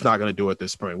just not going to do it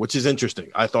this spring, which is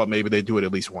interesting. I thought maybe they'd do it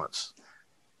at least once.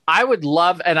 I would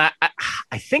love, and I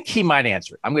think he might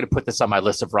answer it. I'm going to put this on my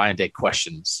list of Ryan Day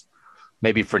questions,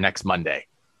 maybe for next Monday.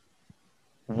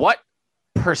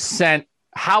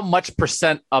 How much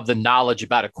percent of the knowledge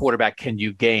about a quarterback can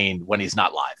you gain when he's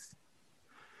not live?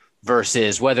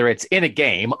 Versus whether it's in a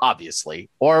game, obviously,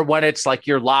 or when it's like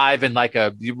you're live in like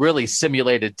a really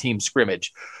simulated team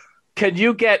scrimmage. Can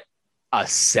you get a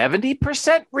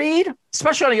 70% read,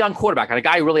 especially on a young quarterback, on a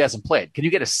guy who really hasn't played? Can you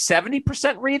get a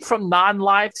 70% read from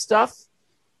non-live stuff?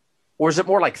 Or is it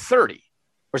more like 30?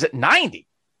 Or is it 90?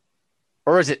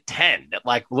 Or is it 10? That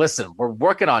like, listen, we're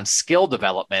working on skill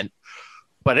development,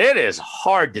 but it is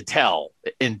hard to tell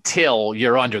until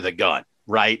you're under the gun,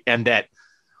 right? And that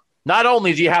not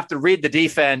only do you have to read the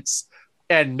defense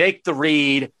and make the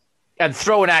read and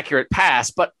throw an accurate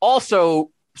pass, but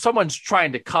also someone's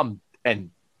trying to come and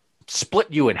split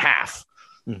you in half.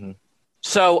 Mm-hmm.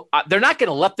 So they're not going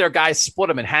to let their guys split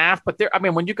them in half, but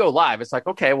when you go live, it's like,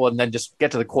 okay, well, and then just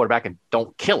get to the quarterback and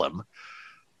don't kill him.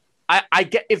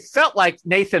 It felt like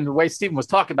Nathan, the way Stephen was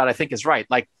talking about, I think is right.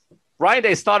 Like Ryan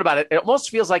Day's thought about it. It almost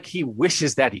feels like he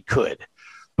wishes that he could,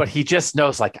 but he just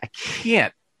knows like, I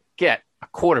can't get a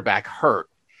quarterback hurt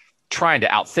trying to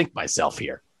outthink myself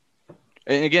here.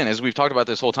 And again, as we've talked about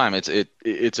this whole time, it's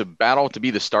a battle to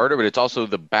be the starter, but it's also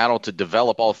the battle to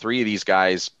develop all three of these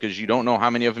guys, because you don't know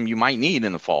how many of them you might need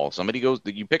in the fall. Somebody goes,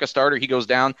 you pick a starter, he goes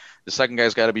down, the second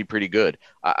guy's got to be pretty good.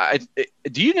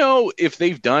 Do you know if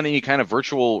they've done any kind of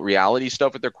virtual reality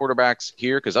stuff with their quarterbacks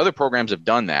here? Because other programs have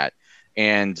done that,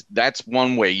 and that's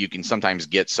one way you can sometimes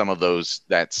get some of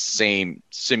that same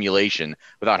simulation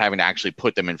without having to actually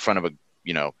put them in front of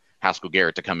Haskell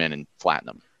Garrett to come in and flatten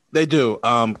them. They do.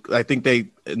 I think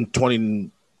in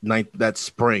 2019, that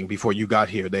spring before you got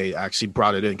here, they actually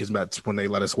brought it in because that's when they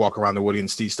let us walk around the Woody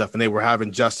and Steve stuff. And they were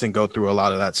having Justin go through a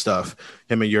lot of that stuff,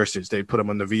 him and Yurcich. They put him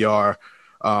on the VR,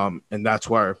 and that's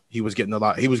where he was getting a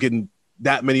lot. He was getting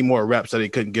that many more reps that he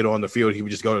couldn't get on the field. He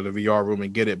would just go to the VR room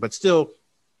and get it. But still,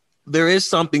 there is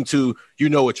something to,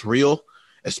 it's real,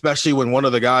 especially when one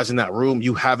of the guys in that room,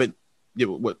 you haven't,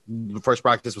 what the first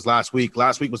practice was last week.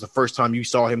 Last week was the first time you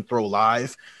saw him throw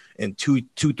live in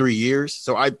 3 years.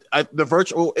 So the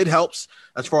virtual, it helps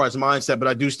as far as mindset, but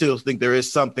I do still think there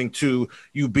is something to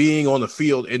you being on the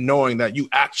field and knowing that you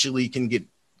actually can get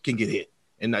hit,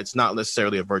 and that's not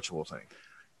necessarily a virtual thing.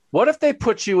 What if they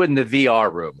put you in the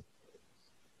VR room,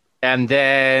 and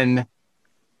then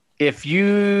if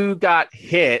you got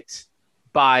hit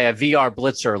by a VR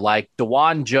blitzer, like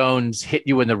DeJuan Jones hit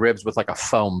you in the ribs with like a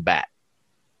foam bat?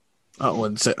 I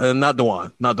wouldn't say not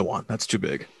DeJuan. That's too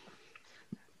big.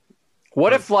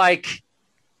 What if like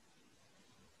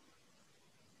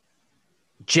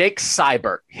Jake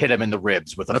Seibert hit him in the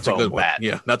ribs with a foam bat?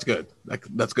 Yeah, that's good.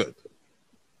 That's good.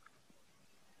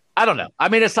 I don't know.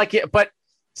 It's like,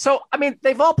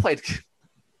 they've all played.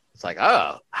 It's like,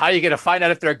 oh, how are you going to find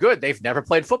out if they're good? They've never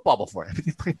played football before.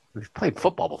 They've played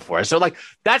football before. So like,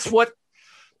 that's what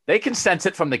they can sense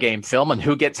it from the game film, and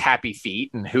who gets happy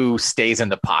feet and who stays in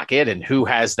the pocket and who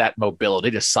has that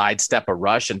mobility to sidestep a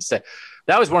rush and say.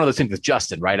 That was one of those things with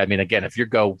Justin, right? Again, if you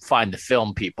go find the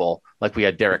film people, like we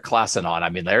had Derek Klassen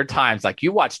on, there are times like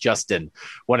you watch Justin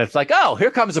when it's like, oh, here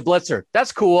comes a blitzer.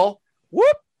 That's cool.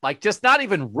 Whoop. Like just not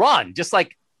even run, just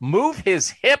like move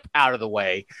his hip out of the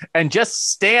way and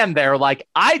just stand there. Like,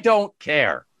 I don't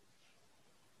care.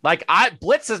 Like I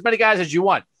blitz as many guys as you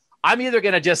want. I'm either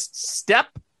going to just step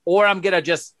or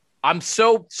I'm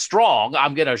so strong.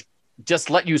 I'm going to just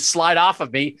let you slide off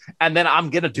of me. And then I'm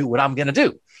going to do what I'm going to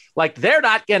do. Like, they're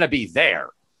not going to be there.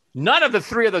 None of the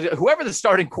three of those, whoever the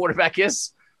starting quarterback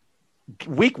is,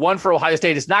 week one for Ohio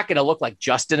State is not going to look like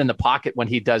Justin in the pocket when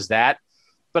he does that.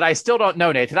 but I still don't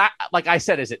know, Nathan. Like I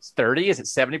said, is it 30? Is it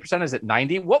 70%? Is it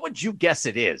 90? What would you guess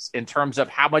it is in terms of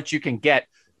how much you can get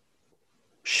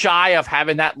shy of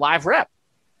having that live rep?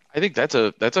 I think that's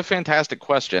a fantastic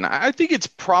question. I think it's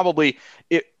probably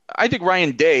it. I think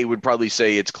Ryan Day would probably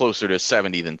say it's closer to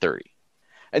 70 than 30.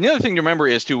 And the other thing to remember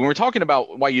is too, when we're talking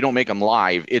about why you don't make them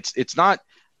live, it's not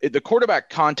the quarterback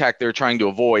contact they're trying to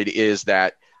avoid is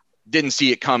that didn't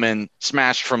see it coming,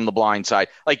 smashed from the blind side.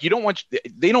 Like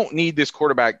they don't need this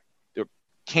quarterback,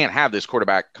 can't have this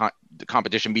quarterback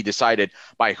competition be decided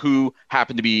by who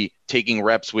happened to be taking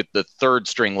reps with the third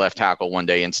string left tackle one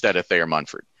day instead of Thayer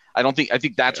Munford. I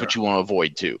think that's what you want to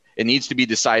avoid too. It needs to be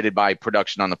decided by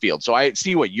production on the field. So I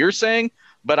see what you're saying,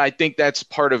 but I think that's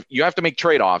part of, you have to make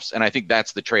trade-offs. And I think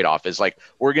that's the trade-off is like,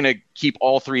 we're going to keep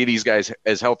all three of these guys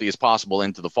as healthy as possible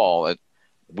into the fall.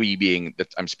 We being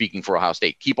that I'm speaking for Ohio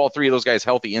State, keep all three of those guys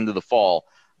healthy into the fall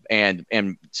and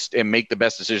make the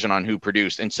best decision on who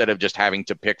produced instead of just having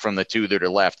to pick from the two that are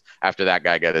left after that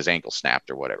guy got his ankle snapped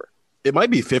or whatever. It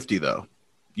might be 50 though.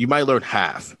 You might learn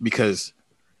half because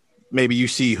maybe you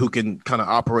see who can kind of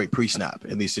operate pre-snap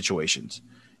in these situations.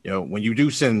 You know, when you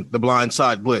do send the blind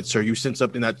side blitz or you send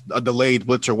something that a delayed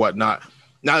blitz or whatnot,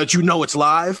 now that you know it's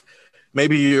live,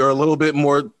 maybe you're a little bit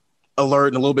more alert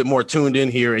and a little bit more tuned in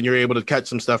here and you're able to catch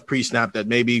some stuff pre-snap that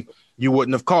maybe you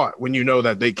wouldn't have caught when you know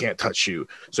that they can't touch you.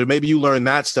 So maybe you learn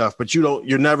that stuff, but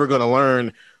you're never going to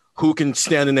learn who can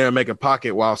stand in there and make a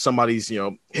pocket while somebody's,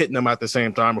 hitting them at the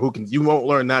same time, or you won't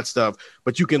learn that stuff,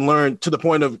 but you can learn to the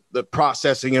point of the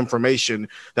processing information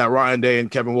that Ryan Day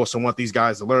and Kevin Wilson want these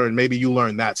guys to learn. Maybe you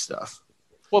learn that stuff.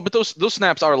 Well, but those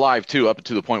snaps are live too, up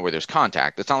to the point where there's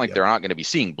contact. It's not like they're not going to be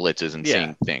seeing blitzes and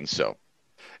seeing things. So,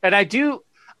 and I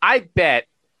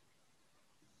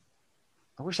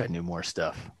wish I knew more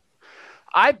stuff.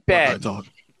 I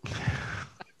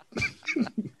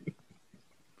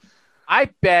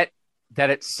bet that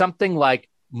it's something like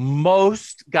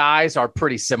most guys are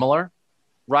pretty similar,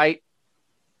 right?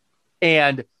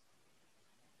 And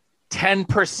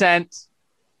 10%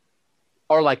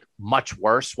 are like much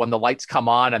worse when the lights come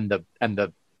on and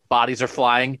the bodies are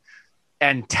flying,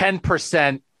 and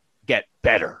 10% get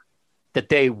better, that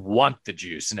they want the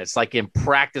juice. And it's like in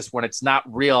practice when it's not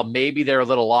real, maybe they're a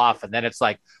little off, and then it's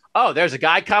like, oh, there's a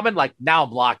guy coming, like now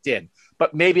I'm locked in.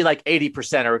 But maybe like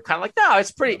 80% are kind of like, no,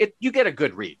 it's pretty, you get a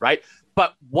good read, right?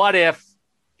 But what if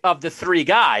of the three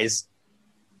guys,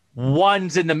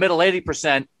 one's in the middle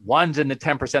 80%, one's in the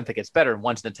 10% that gets better, and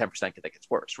one's in the 10% that gets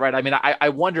worse, right? I mean, I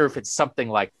wonder if it's something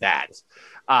like that.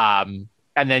 And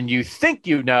then you think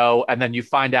you know, and then you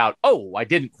find out, oh, I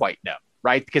didn't quite know,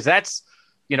 right? Because that's,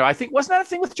 I think, wasn't that a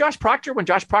thing with Josh Proctor? When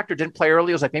Josh Proctor didn't play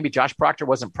early, it was like maybe Josh Proctor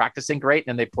wasn't practicing great,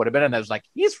 and they put him in, and it was like,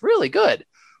 he's really good.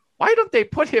 Why don't they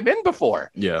put him in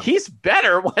before? Yeah. He's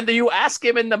better when you ask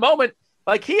him in the moment,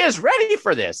 like he is ready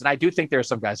for this. And I do think there are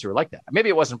some guys who are like that. Maybe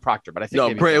it wasn't Proctor, but I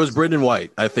think it was Brendan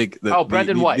White. I think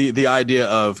Brendan White. The idea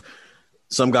of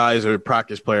some guys are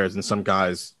practice players and some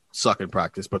guys suck in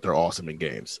practice, but they're awesome in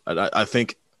games. I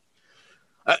think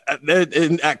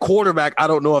at quarterback, I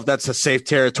don't know if that's a safe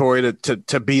territory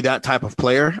to be that type of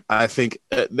player. I think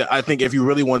if you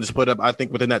really wanted to split up, I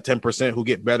think within that 10% who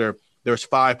get better, there's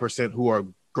 5% who are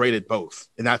graded both,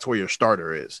 and that's where your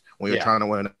starter is when you're trying to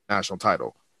win a national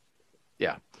title.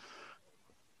 Yeah,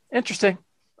 interesting.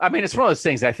 I mean, it's one of those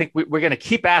things. I think we're going to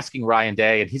keep asking Ryan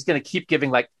Day, and he's going to keep giving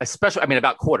about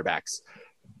quarterbacks,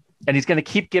 and he's going to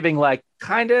keep giving like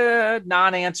kind of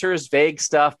non-answers, vague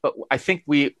stuff. But I think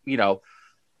we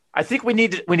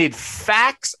need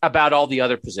facts about all the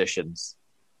other positions,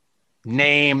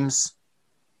 names,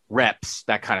 reps,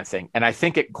 that kind of thing. And I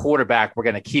think at quarterback, we're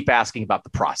going to keep asking about the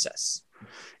process.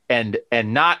 And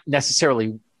not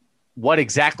necessarily what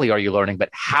exactly are you learning, but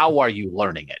how are you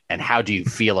learning it? And how do you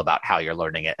feel about how you're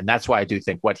learning it? And that's why I do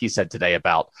think what he said today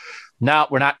about, no,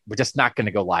 we're just not going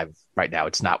to go live right now.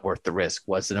 It's not worth the risk,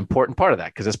 was an important part of that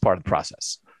because it's part of the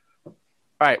process. All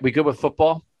right. We good with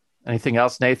football? Anything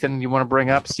else, Nathan, you want to bring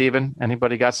up? Steven,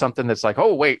 anybody got something that's like,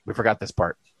 oh, wait, we forgot this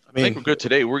part? I think we're good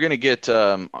today. We're going to get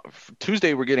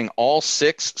Tuesday, we're getting all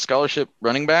 6 scholarship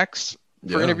running backs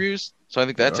for interviews. So I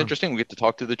think that's interesting. We get to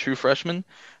talk to the true freshmen.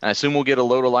 And I assume we'll get a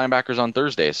load of linebackers on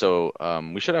Thursday. So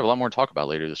we should have a lot more to talk about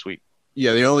later this week.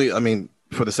 Yeah,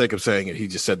 for the sake of saying it, he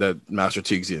just said that Master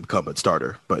Teague's the incumbent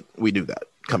starter. But we knew that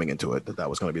coming into it, that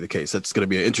was going to be the case. That's going to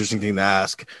be an interesting thing to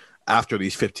ask after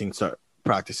these 15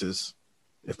 practices,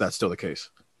 if that's still the case.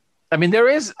 I mean,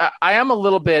 I am a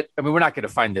little bit, we're not going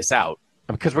to find this out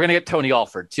because we're going to get Tony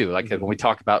Alford too. Like when we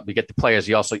talk about, we get the players,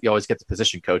 you always get the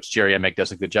position coach. Jerry Emick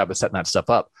does a good job of setting that stuff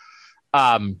up.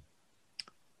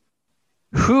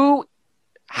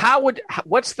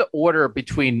 what's the order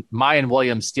between Mayan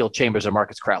Williams, Steele Chambers, and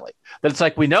Marcus Crowley? That it's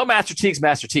like, we know Master Teague's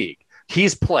Master Teague.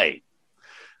 He's played.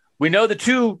 We know the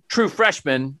two true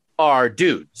freshmen are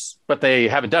dudes, but they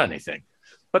haven't done anything.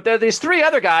 But there are these three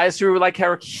other guys who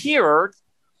are here,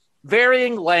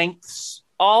 varying lengths.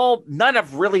 None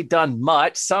have really done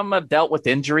much. Some have dealt with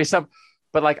injury.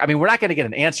 But we're not going to get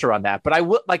an answer on that. But I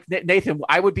would Nathan.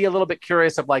 I would be a little bit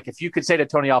curious of if you could say to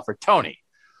Tony Alford, Tony,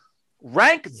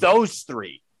 rank those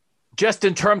three, just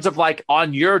in terms of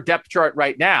on your depth chart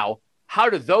right now. How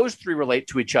do those three relate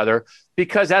to each other?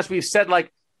 Because as we've said,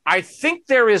 I think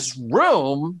there is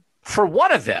room for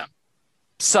one of them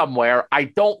somewhere. I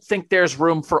don't think there's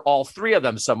room for all three of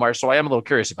them somewhere. So I am a little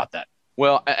curious about that.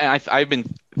 Well, I've been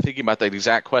thinking about that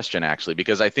exact question, actually,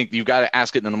 because I think you've got to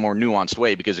ask it in a more nuanced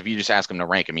way, because if you just ask him to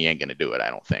rank him, he ain't going to do it,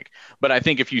 I don't think. But I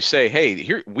think if you say, hey,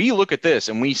 here we look at this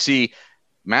and we see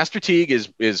Master Teague is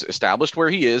established where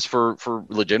he is for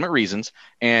legitimate reasons,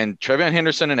 and Trevion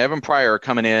Henderson and Evan Pryor are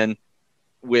coming in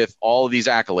with all of these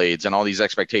accolades and all these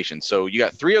expectations. So you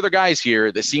got three other guys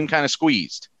here that seem kind of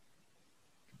squeezed.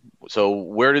 So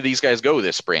where do these guys go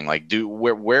this spring?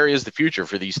 Where is the future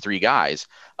for these three guys,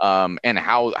 and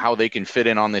how they can fit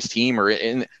in on this team or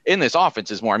in this offense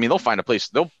is more. I mean, they'll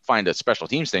find a special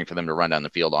teams thing for them to run down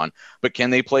the field on, but can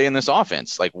they play in this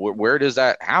offense? Where does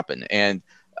that happen? And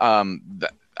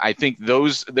I think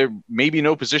there may be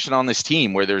no position on this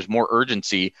team where there's more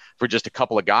urgency for just a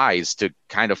couple of guys to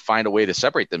kind of find a way to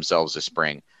separate themselves this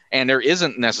spring. And there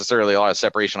isn't necessarily a lot of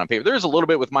separation on paper. There's a little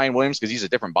bit with Mayan Williams because he's a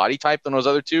different body type than those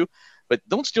other two. But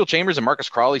don't Steele Chambers and Marcus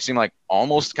Crowley seem like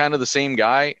almost kind of the same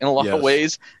guy in a lot of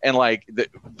ways? And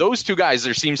those two guys,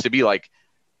 there seems to be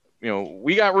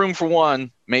we got room for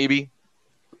one, maybe.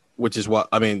 Which is what,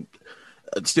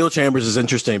 Steele Chambers is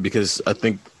interesting because I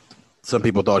think some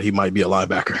people thought he might be a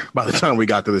linebacker by the time we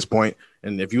got to this point.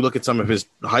 And if you look at some of his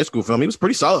high school film, he was a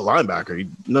pretty solid linebacker.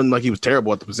 Nothing like he was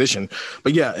terrible at the position.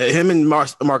 But yeah, him and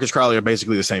Marcus Crowley are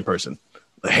basically the same person.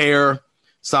 The hair,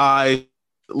 size,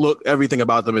 look, everything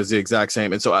about them is the exact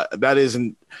same. And so I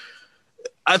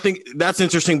think that's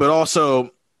interesting. But also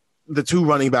the two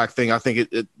running back thing, I think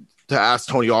to ask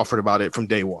Tony Alford about it from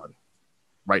day one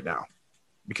right now,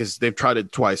 because they've tried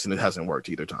it twice and it hasn't worked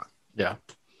either time. Yeah.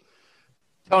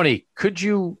 Tony, could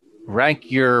you rank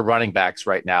your running backs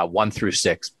right now 1 through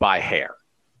 6 by hair?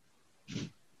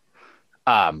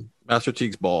 Master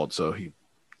Teague's bald, so he's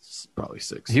probably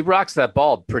 6. He rocks that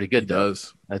bald pretty good. He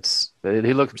does.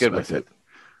 He looks good with it.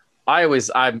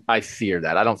 I fear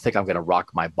that. I don't think I'm going to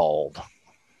rock my bald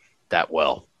that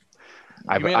well.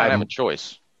 You may not have a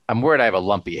choice. I'm worried I have a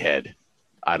lumpy head.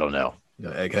 I don't know.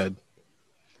 Egghead.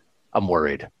 I'm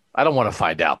worried. I don't want to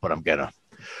find out, but I'm gonna.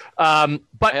 I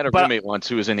had a roommate once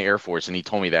who was in the Air Force, and he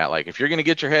told me that, if you're going to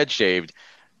get your head shaved,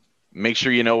 make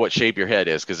sure you know what shape your head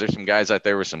is, because there's some guys out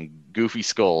there with some goofy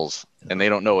skulls, and they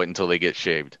don't know it until they get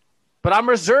shaved. But I'm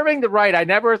reserving the right. I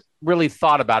never really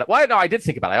thought about it. Well, no, I did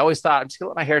think about it. I always thought, I'm just going to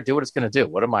let my hair do what it's going to do.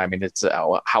 What am I? It's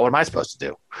how am I supposed to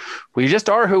do? We just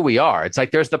are who we are. It's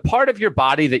there's the part of your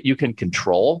body that you can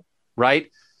control,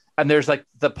 right? And there's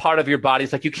the part of your body,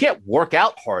 it's you can't work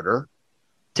out harder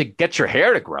to get your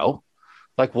hair to grow.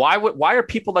 Why are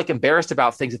people embarrassed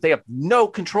about things that they have no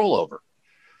control over?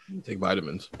 Take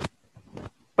vitamins.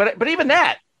 But even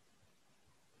that,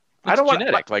 I don't want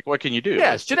genetic. What can you do?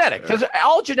 Yeah, it's genetic. Because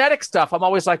all genetic stuff, I'm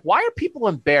always why are people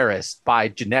embarrassed by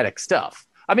genetic stuff?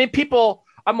 I'm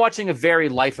watching a very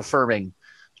life affirming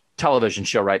television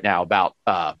show right now about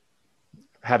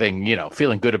having,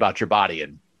 feeling good about your body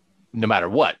and no matter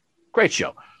what. Great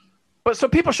show. But so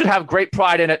people should have great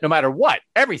pride in it no matter what,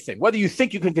 everything, whether you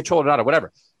think you can control it or not or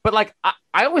whatever. But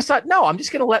I always thought, no, I'm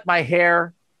just going to let my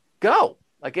hair go.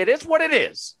 It is what it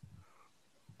is.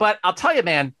 But I'll tell you,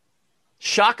 man,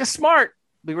 Shaka Smart,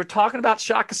 we were talking about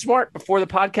Shaka Smart before the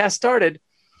podcast started.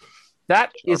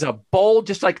 That is a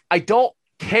bold, I don't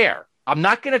care. I'm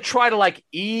not going to try to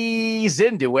ease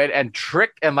into it and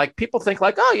trick. And people think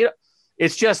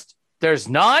it's just, there's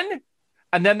none.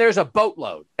 And then there's a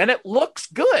boatload, and it looks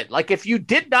good. If you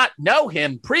did not know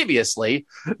him previously,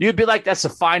 you'd be that's a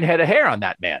fine head of hair on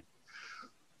that man.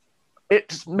 It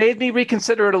just made me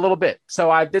reconsider it a little bit. So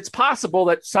it's possible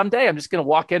that someday I'm just going to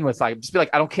walk in with just be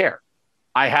I don't care.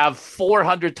 I have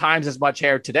 400 times as much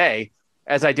hair today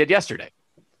as I did yesterday.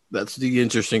 That's the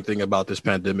interesting thing about this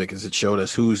pandemic is it showed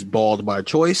us who's bald by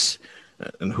choice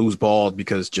and who's bald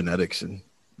because genetics, and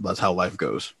that's how life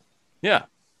goes. Yeah.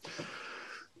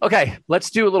 Okay,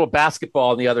 let's do a little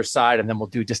basketball on the other side, and then we'll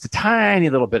do just a tiny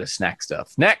little bit of snack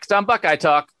stuff. Next on Buckeye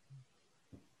Talk.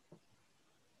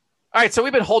 All right, so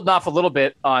we've been holding off a little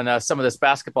bit on some of this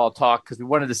basketball talk because we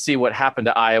wanted to see what happened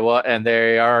to Iowa, and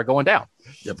they are going down.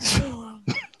 Yep.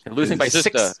 And losing by Just,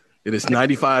 6. It is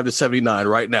 95-79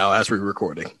 right now as we're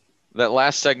recording. That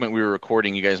last segment we were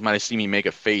recording, you guys might have seen me make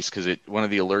a face because one of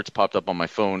the alerts popped up on my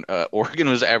phone. Oregon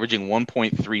was averaging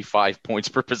 1.35 points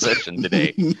per possession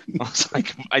today. I was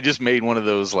like, I just made one of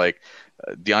those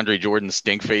DeAndre Jordan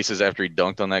stink faces after he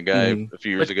dunked on that guy a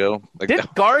few years ago. Did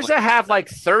Garza have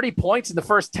 30 points in the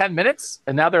first 10 minutes,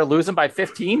 and now they're losing by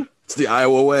 15? It's the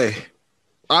Iowa way.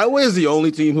 Iowa is the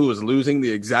only team who is losing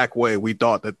the exact way we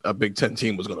thought that a Big Ten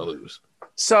team was going to lose.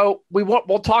 So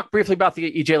we'll talk briefly about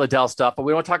the EJ Liddell stuff, but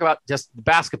we want to talk about just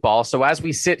basketball. So as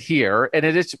we sit here,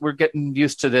 and we're getting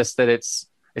used to this, that it's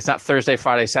not Thursday,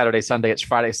 Friday, Saturday, Sunday. It's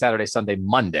Friday, Saturday, Sunday,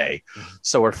 Monday.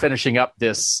 So we're finishing up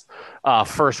this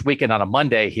first weekend on a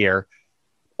Monday here.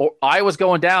 Iowa's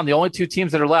going down. The only two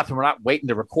teams that are left, and we're not waiting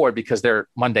to record because they're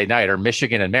Monday night, are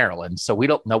Michigan and Maryland. So we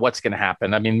don't know what's going to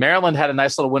happen. I mean, Maryland had a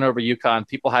nice little win over UConn.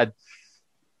 People had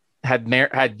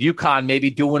UConn maybe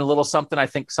doing a little something. I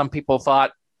think some people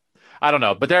thought, I don't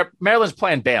know, but Maryland's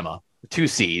playing Bama, 2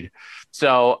 seed.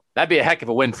 So that'd be a heck of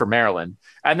a win for Maryland.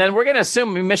 And then we're going to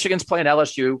assume Michigan's playing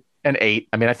LSU and 8.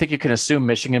 I mean, I think you can assume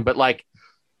Michigan, but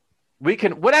we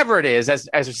can, whatever it is,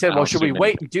 as we said, well, should we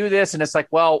wait and do this? And it's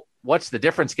well, what's the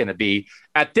difference going to be?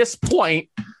 At this point,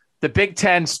 the Big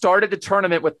Ten started the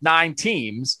tournament with 9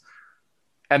 teams.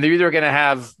 And they're either going to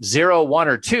have 0, 1,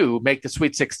 or 2 make the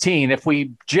Sweet 16. I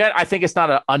think it's not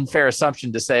an unfair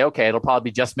assumption to say, okay, it'll probably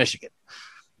be just Michigan.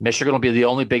 Michigan will be the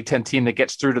only Big Ten team that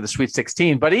gets through to the Sweet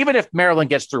 16. But even if Maryland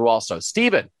gets through also,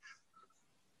 Stephen,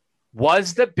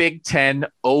 was the Big Ten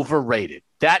overrated?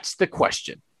 That's the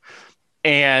question.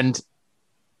 And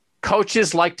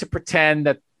coaches like to pretend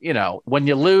that, when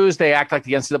you lose, they act like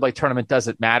the NCAA tournament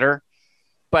doesn't matter.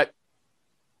 But,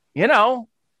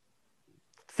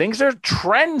 things are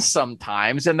trends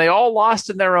sometimes, and they all lost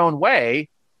in their own way.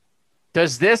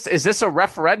 Is this a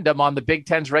referendum on the Big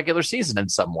Ten's regular season in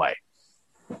some way?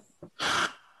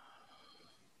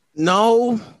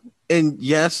 No, and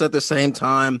yes, at the same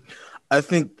time, I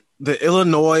think the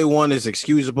Illinois one is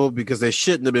excusable because they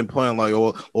shouldn't have been playing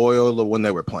Loyola when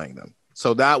they were playing them.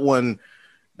 So that one,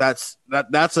 they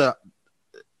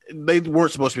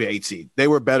weren't supposed to be an 8 seed. They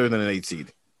were better than an 8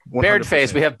 seed. 100%. Baird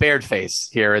face. We have Baird face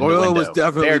here in Loyola the window. was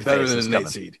definitely Baird better than an 8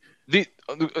 seed. Let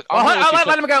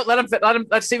him go.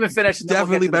 Let Stephen finish.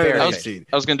 Definitely better than 8 seed.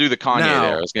 I was going to do the Kanye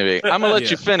there. I was going to be, I'm going to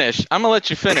let you finish. I'm going to let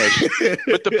you finish.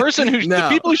 But the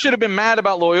people who should have been mad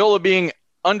about Loyola being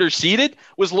underseeded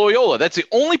was Loyola. That's the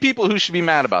only people who should be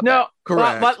mad about that.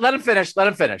 Correct. Let him finish.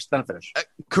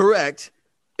 Correct.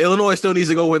 Illinois still needs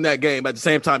to go win that game. At the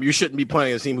same time, you shouldn't be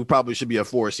playing a team who probably should be a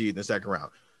 4 seed in the second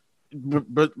round.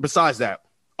 But besides that,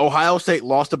 Ohio State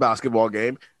lost a basketball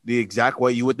game the exact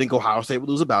way you would think Ohio State would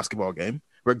lose a basketball game,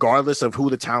 regardless of who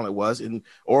the talent was. And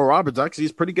Oral Roberts actually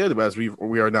is pretty good, as we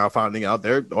are now finding out.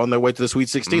 They're on their way to the Sweet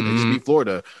 16. They just beat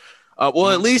Florida. At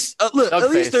least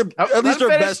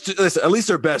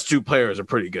their best 2 players are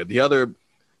pretty good. The other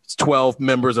 12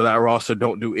 members of that roster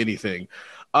don't do anything.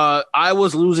 I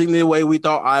was losing the way we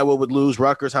thought Iowa would lose.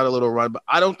 Rutgers had a little run, but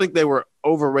I don't think they were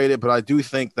overrated. But I do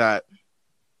think that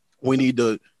we need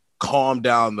to calm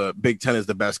down. The Big Ten is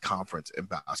the best conference in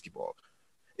basketball.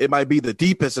 It might be the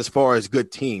deepest as far as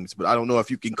good teams, but I don't know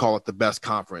if you can call it the best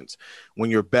conference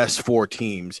when your best 4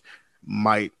 teams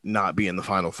might not be in the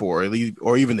Final Four,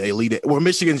 or even the Elite 8, where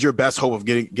Michigan's your best hope of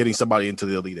getting somebody into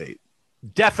the Elite 8.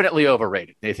 Definitely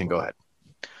overrated. Nathan, go ahead.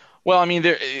 Well, I mean,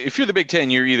 if you're the Big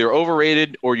Ten, you're either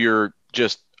overrated or you're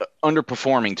just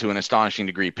underperforming to an astonishing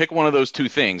degree. Pick one of those 2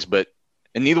 things,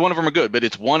 and neither one of them are good, but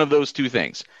it's one of those 2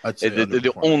 things.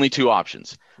 The only 2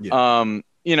 options. Yeah.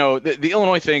 The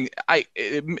Illinois thing,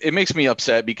 it makes me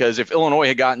upset because if Illinois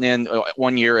had gotten in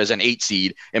one year as an 8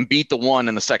 seed and beat the 1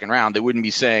 in the second round, they wouldn't be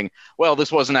saying, well,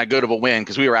 this wasn't that good of a win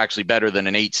because we were actually better than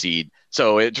an 8 seed.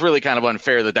 So it's really kind of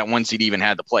unfair that 1 seed even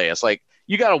had to play us.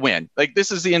 You got to win.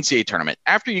 This is the NCAA tournament.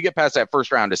 After you get past that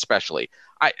first round, especially,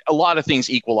 a lot of things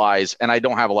equalize, and I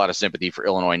don't have a lot of sympathy for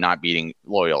Illinois not beating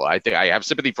Loyola. I think I have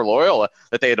sympathy for Loyola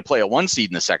that they had to play a 1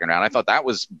 seed in the second round. I thought that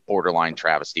was borderline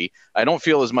travesty. I don't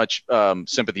feel as much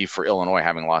sympathy for Illinois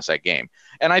having lost that game.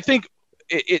 And I think,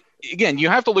 again, you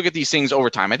have to look at these things over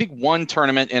time. I think one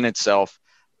tournament in itself,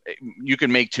 you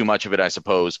can make too much of it, I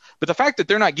suppose. But the fact that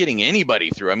they're not getting anybody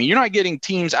through, I mean, you're not getting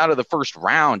teams out of the first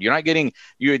round. You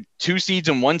had 2 seeds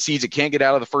and 1 seeds that can't get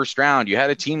out of the first round. You had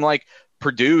a team like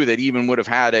Purdue, that even would have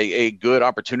had a good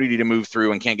opportunity to move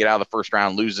through and can't get out of the first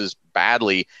round, loses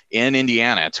badly in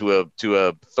Indiana to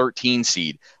a 13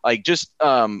 seed. Like, just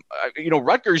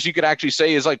Rutgers, you could actually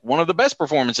say, is like one of the best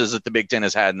performances that the Big Ten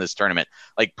has had in this tournament.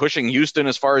 Like, pushing Houston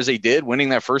as far as they did, winning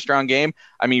that first round game.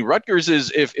 I mean, Rutgers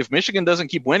is, if Michigan doesn't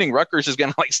keep winning, Rutgers is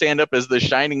going to like stand up as the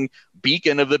shining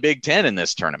beacon of the Big Ten in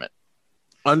this tournament.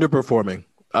 Underperforming.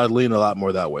 I'd lean a lot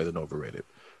more that way than overrated.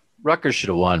 Rutgers should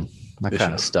have won. That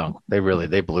kind of stunk. They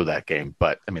blew that game.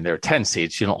 But I mean, there are 10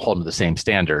 seats. You don't hold them to the same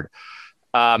standard.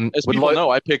 As people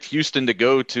know, I picked Houston to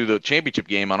go to the championship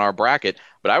game on our bracket,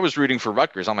 but I was rooting for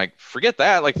Rutgers. I'm like, forget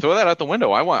that. Like, throw that out the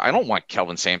window. I don't want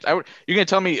Kelvin Sampson. You're going to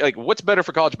tell me, like, what's better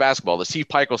for college basketball, the Steve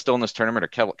Peichel still in this tournament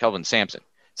or Kelvin Sampson?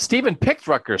 Steven picked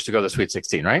Rutgers to go to the Sweet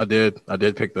 16, right? I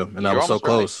did pick them, and I was so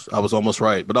close. Right. I was almost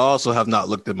right, but I also have not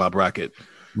looked at my bracket.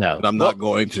 No, and I'm not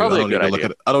going to. I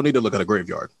don't need to look at a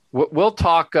graveyard. We'll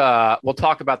talk about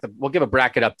we'll give a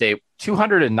bracket update.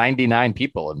 299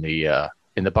 people in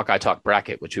the Buckeye Talk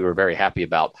bracket, which we were very happy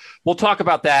about. We'll talk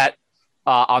about that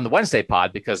on the Wednesday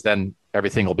pod, because then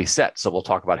everything will be set. So we'll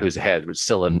talk about who's ahead. It's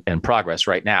still in progress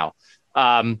right now.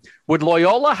 Would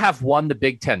Loyola have won the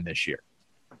Big Ten this year?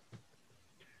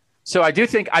 So I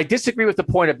disagree with the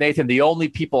point of Nathan. The only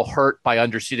people hurt by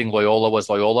underseeding Loyola was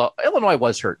Loyola. Illinois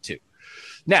was hurt too.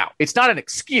 Now, it's not an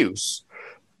excuse,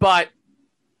 but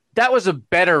that was a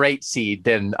better 8 seed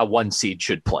than a 1 seed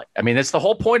should play. I mean, it's the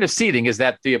whole point of seeding, is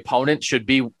that the opponent should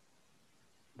be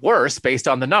worse based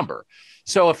on the number.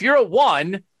 So if you're a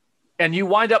 1 and you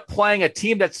wind up playing a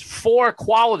team that's 4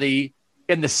 quality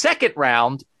in the second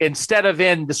round instead of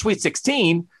in the Sweet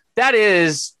 16, that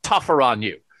is tougher on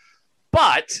you.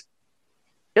 But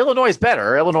Illinois is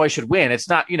better. Illinois should win. It's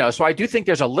not, so I do think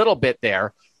there's a little bit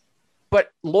there. But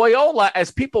Loyola,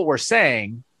 as people were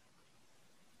saying,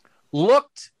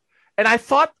 looked, and I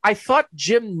thought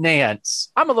Jim Nantz,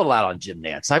 I'm a little out on Jim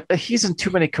Nantz. He's in too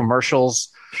many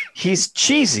commercials. He's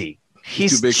cheesy.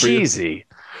 He's cheesy.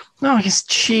 No, he's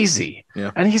cheesy.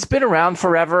 Yeah. And he's been around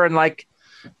forever. And I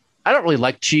don't really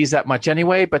like cheese that much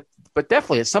anyway, but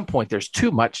definitely at some point there's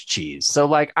too much cheese. So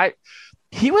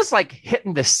he was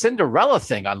hitting the Cinderella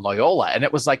thing on Loyola. And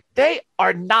it was they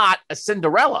are not a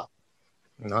Cinderella.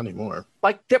 Not anymore.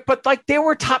 They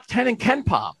were top 10 in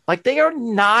KenPom. They are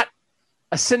not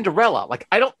a Cinderella.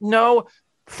 I don't know.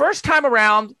 First time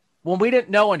around, when we didn't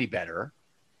know any better,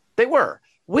 they were.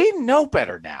 We know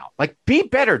better now. Be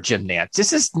better, Jim Nantz.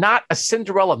 This is not a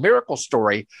Cinderella miracle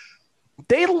story.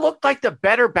 They looked like the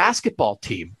better basketball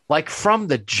team, from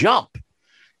the jump.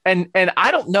 And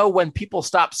I don't know when people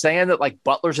stop saying that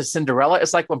Butler's a Cinderella.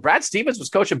 It's when Brad Stevens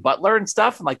was coaching Butler and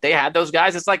stuff, and they had those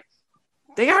guys. It's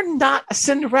they are not a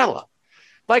Cinderella.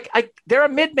 They're a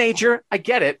mid-major. I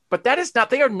get it, but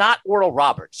they are not Oral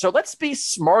Roberts. So let's be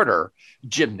smarter,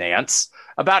 Jim Nantz,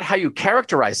 about how you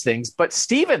characterize things. But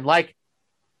Steven,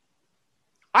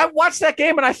 I watched that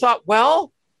game and I thought,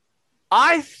 well,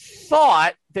 I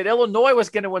thought that Illinois was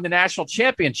going to win the national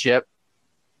championship,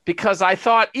 because I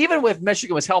thought, even with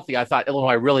Michigan was healthy, I thought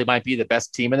Illinois really might be the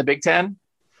best team in the Big Ten.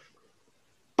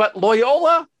 But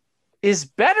Loyola is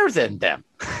better than them.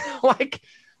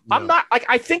 I'm not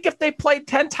I think if they played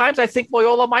 10 times, I think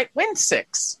Loyola might win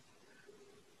 6.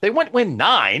 They wouldn't win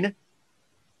 9.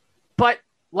 But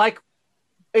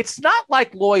it's not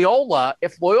like Loyola.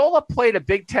 If Loyola played a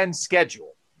Big Ten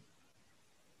schedule,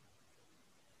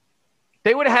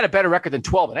 they would have had a better record than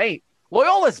 12-8.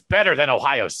 Loyola's better than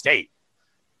Ohio State.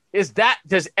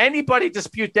 Does anybody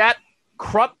dispute that?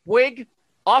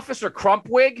 Officer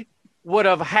Crumpwig would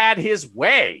have had his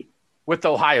way with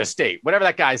Ohio State, whatever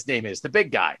that guy's name is, the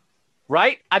big guy,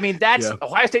 right? I mean,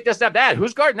 Ohio State doesn't have that.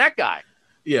 Who's guarding that guy?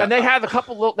 Yeah, and they have a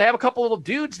couple little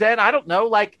dudes. Then I don't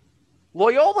know.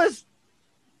 Loyola's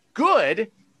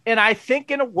good, and I think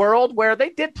in a world where they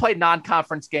did play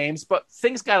non-conference games, but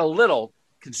things got a little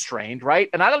constrained, right?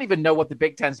 And I don't even know what the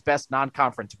Big Ten's best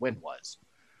non-conference win was.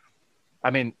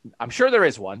 I mean, I'm sure there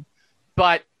is one,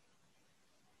 but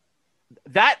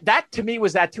that to me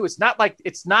was that too. It's not like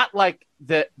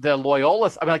the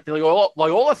Loyola. I mean, the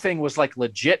Loyola thing was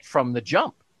legit from the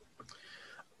jump.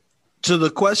 To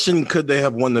the question, could they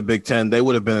have won the Big Ten? They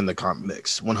would have been in the comp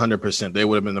mix, 100%. They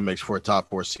would have been in the mix for a top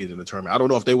 4 seed in the tournament. I don't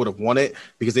know if they would have won it,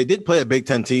 because they did play a Big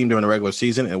Ten team during the regular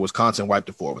season, and Wisconsin wiped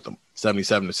the floor with them,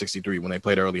 77-63 when they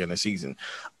played earlier in the season.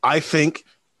 I think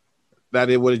that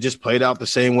it would have just played out the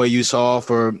same way you saw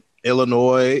for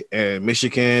Illinois and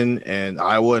Michigan and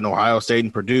Iowa and Ohio State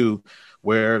and Purdue,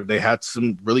 where they had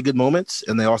some really good moments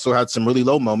and they also had some really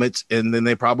low moments, and then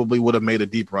they probably would have made a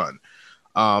deep run.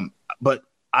 But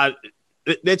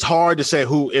it's hard to say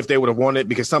who if they would have won it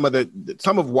because some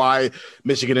of why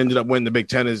Michigan ended up winning the Big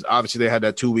Ten is obviously they had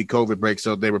that 2-week COVID break,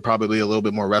 so they were probably a little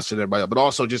bit more rested than everybody else. But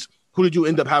also just who did you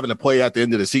end up having to play at the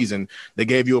end of the season? They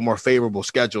gave you a more favorable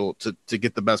schedule to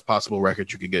get the best possible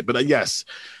record you could get. But yes,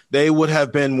 they would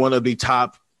have been one of the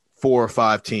top 4 or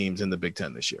 5 teams in the Big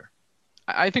Ten this year.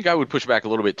 I think I would push back a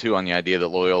little bit too on the idea that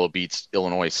Loyola beats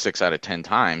Illinois 6 out of 10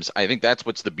 times. I think that's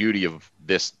what's the beauty of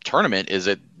this tournament is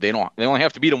that they only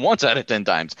have to beat them once out of 10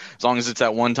 times as long as it's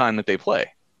that one time that they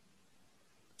play.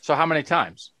 So how many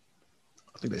times?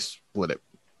 I think they split it.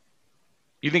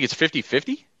 You think it's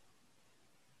 50-50?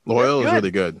 Loyola is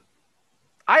really good.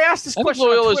 I asked this question.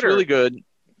 Loyola is really good.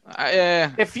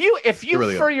 If you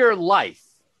really for good. your life,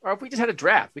 or if we just had a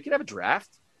draft, we could have a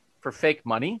draft for fake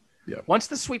money. Yeah. Once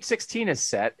the Sweet 16 is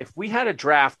set, if we had a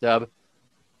draft of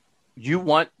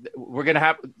we're going to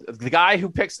have the guy who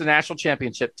picks the national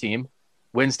championship team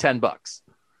wins $10.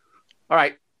 All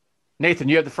right, Nathan,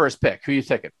 you have the first pick. Who are you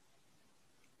taking?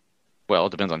 Well, it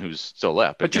depends on who's still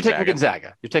left. But you're taking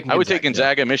Gonzaga. I would take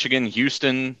Gonzaga, Michigan,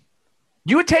 Houston.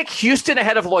 You would take Houston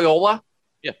ahead of Loyola?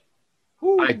 Yeah.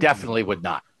 I definitely would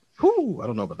not. I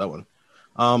don't know about that one.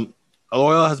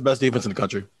 Loyola has the best defense in the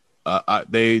country.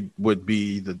 They would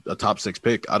be a top 6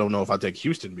 pick. I don't know if I take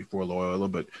Houston before Loyola,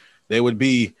 but they would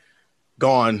be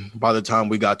gone by the time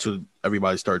we got to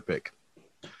everybody's third pick.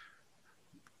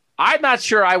 I'm not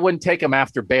sure I wouldn't take them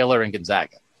after Baylor and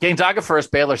Gonzaga. Gonzaga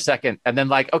first, Baylor second, and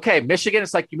then okay, Michigan.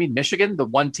 It's like, you mean Michigan, the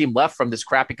one team left from this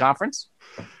crappy conference?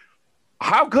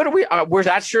 How good are we? We're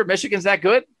that sure Michigan's that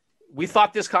good? We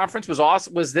thought this conference was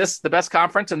awesome. Was this the best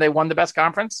conference, and they won the best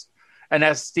conference? And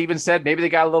as Steven said, maybe they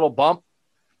got a little bump,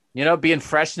 being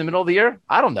fresh in the middle of the year.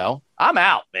 I don't know. I'm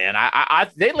out, man.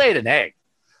 They laid an egg.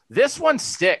 This one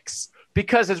sticks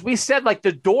because, as we said,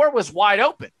 the door was wide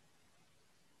open.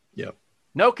 Yep.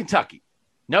 No Kentucky,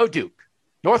 no Duke.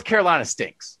 North Carolina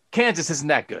stinks. Kansas isn't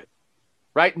that good,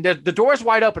 right? And the door's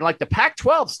wide open. The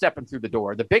Pac-12 stepping through the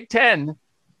door. The Big Ten.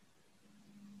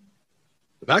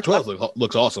 The Pac-12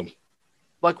 looks awesome.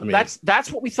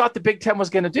 That's what we thought the Big Ten was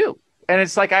going to do. And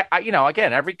it's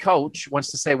again, every coach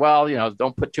wants to say, well,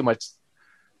 don't put too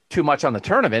much on the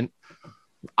tournament.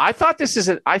 I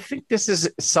think this is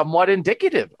somewhat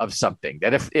indicative of something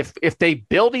that if they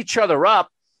build each other up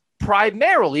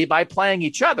primarily by playing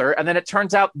each other, and then it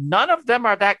turns out none of them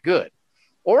are that good.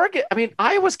 Oregon,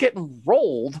 Iowa's getting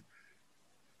rolled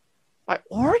by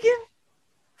Oregon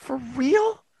for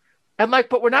real. And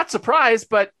but we're not surprised,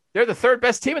 but they're the third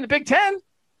best team in the Big Ten.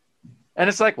 And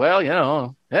it's well,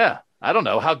 yeah, I don't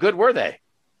know. How good were they?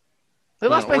 They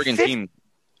lost by Oregon team.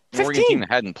 15. Oregon team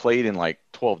that hadn't played in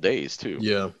 12 days too.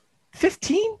 Yeah.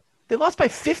 15? They lost by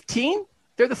 15?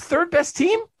 They're the third best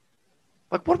team?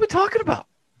 What are we talking about?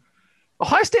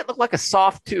 Ohio State looked like a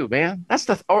soft 2, man. That's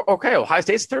okay. Ohio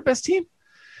State's the third best team.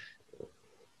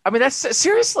 That's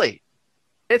seriously,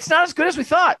 it's not as good as we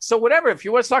thought. So whatever, if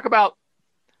you want to talk about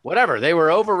whatever, they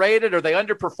were overrated or they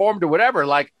underperformed or whatever.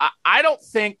 I don't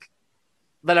think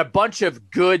that a bunch of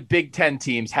good Big Ten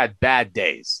teams had bad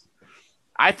days.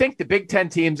 I think the Big Ten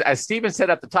teams, as Steven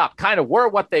said at the top, kind of were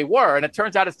what they were, and it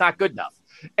turns out it's not good enough.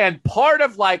 And part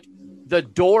of the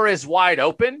door is wide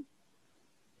open.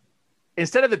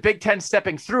 Instead of the Big Ten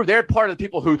stepping through, they're part of the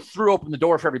people who threw open the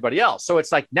door for everybody else. So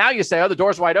it's now you say, the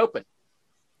door's wide open.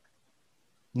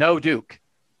 No Duke,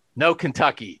 no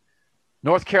Kentucky.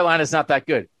 North Carolina's not that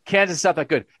good. Kansas is not that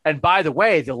good. And by the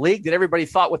way, the league that everybody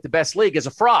thought was the best league is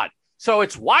a fraud. So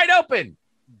it's wide open.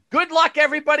 Good luck,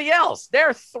 everybody else.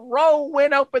 They're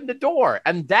throwing open the door.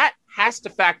 And that has to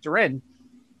factor in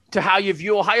to how you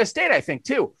view Ohio State, I think,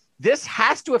 too. This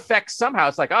has to affect somehow.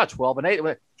 It's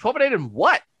 12-8. 12-8 and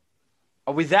what?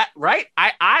 Are we that right?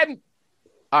 I'm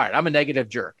all right. I'm a negative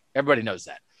jerk. Everybody knows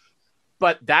that.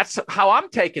 But that's how I'm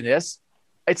taking this.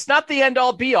 It's not the end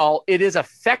all be all. It is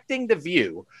affecting the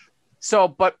view. So,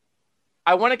 but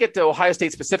I want to get to Ohio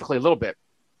State specifically a little bit.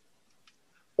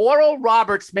 Oral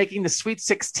Roberts making the Sweet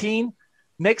 16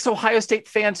 makes Ohio State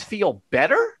fans feel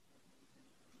better.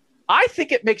 I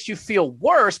think it makes you feel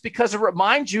worse because it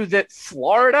reminds you that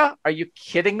Florida, are you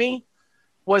kidding me,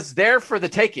 was there for the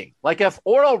taking. If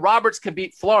Oral Roberts can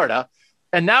beat Florida,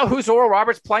 and now who's Oral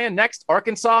Roberts playing next?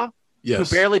 Arkansas? Yes.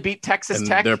 Who barely beat Texas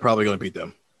Tech? They're probably going to beat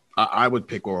them. I would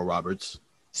pick Oral Roberts.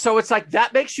 So it's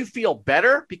that makes you feel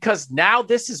better because now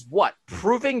this is what?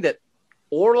 Proving that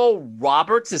Oral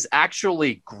Roberts is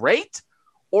actually great?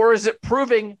 Or is it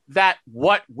proving that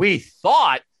what we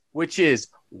thought, which is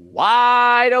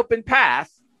wide open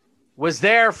path, was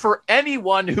there for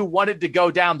anyone who wanted to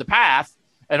go down the path?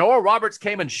 And Oral Roberts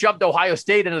came and shoved Ohio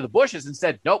State into the bushes and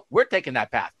said, nope, we're taking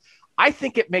that path. I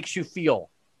think it makes you feel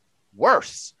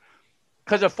worse.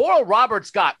 Because if Oral Roberts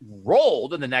got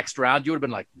rolled in the next round, you would have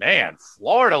been like, man,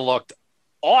 Florida looked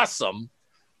awesome.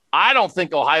 I don't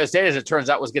think Ohio State, as it turns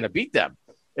out, was going to beat them.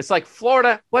 It's like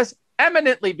Florida was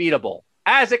eminently beatable,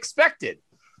 as expected.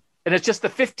 And it's just the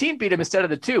 15 beat him instead of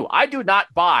the 2. I do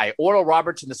not buy Oral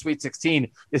Roberts in the Sweet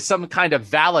 16 is some kind of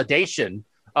validation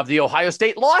of the Ohio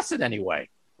State loss in any way.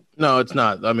 No, it's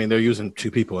not. I mean, they're using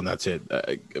 2 people, and that's it.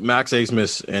 Max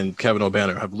Abmas and Kevin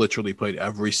O'Banner have literally played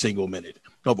every single minute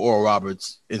of Oral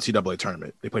Roberts' NCAA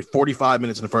tournament. They played 45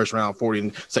 minutes in the first round,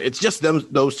 40. So it's just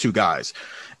those 2 guys.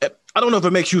 I don't know if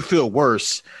it makes you feel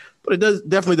worse, but it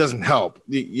definitely doesn't help.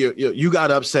 You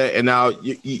got upset, and now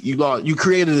you lost. You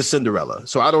created a Cinderella.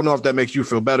 So I don't know if that makes you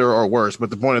feel better or worse. But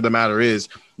the point of the matter is,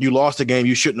 you lost a game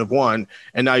you shouldn't have won,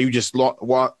 and now you just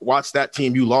watch that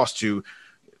team you lost to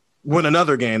win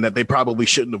another game that they probably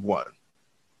shouldn't have won.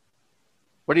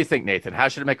 What do you think, Nathan? How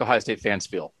should it make Ohio State fans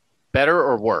feel? Better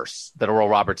or worse that Oral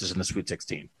Roberts is in the Sweet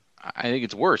 16? I think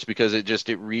it's worse because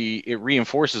it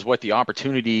reinforces what the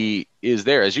opportunity is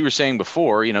there. As you were saying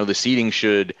before, the seeding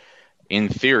should, in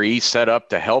theory, set up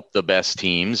to help the best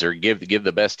teams or give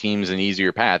the best teams an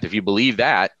easier path. If you believe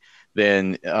that,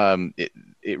 then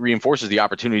it reinforces the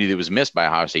opportunity that was missed by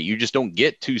Ohio State. You just don't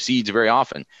get 2 seeds very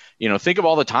often. Think of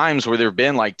all the times where there have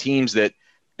been like teams that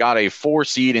got a 4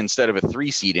 seed instead of a 3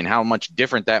 seed and how much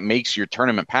different that makes your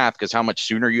tournament path because how much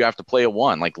sooner you have to play a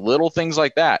 1. Like little things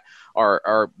like that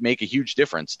are make a huge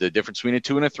difference. The difference between a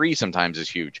 2 and a 3 sometimes is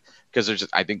huge because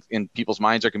I think in people's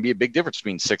minds there can be a big difference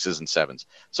between 6s and 7s.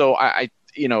 So I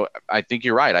think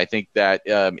you're right. I think that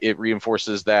it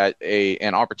reinforces that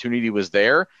an opportunity was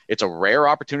there. It's a rare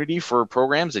opportunity for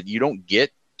programs that you don't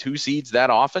get 2 seeds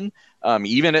that often,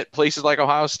 even at places like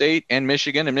Ohio State and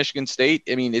Michigan State.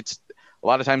 I mean, it's a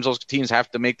lot of times those teams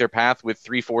have to make their path with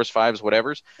 3, 4s, 5s,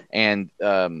 whatevers, and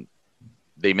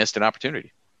they missed an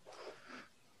opportunity.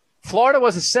 Florida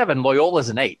was a 7, Loyola's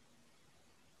an 8.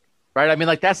 Right? I mean,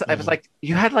 like that's I was like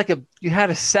you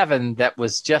had a 7 that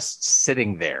was just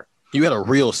sitting there. You had a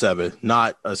real 7,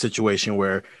 not a situation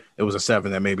where it was a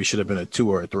 7 that maybe should have been a 2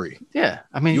 or a 3. Yeah.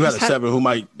 I mean, you had a 7 who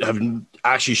might have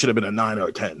actually should have been a 9 or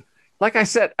a 10. Like I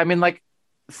said, I mean, like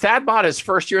Thad Matta's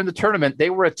first year in the tournament, they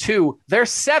were a 2. Their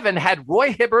 7 had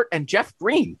Roy Hibbert and Jeff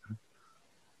Green.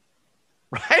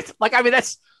 Right? Like, I mean,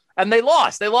 and they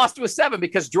lost. They lost to a 7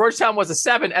 because Georgetown was a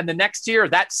 7. And the next year,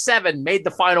 that 7 made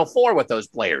the Final Four with those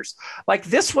players. Like,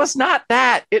 this was not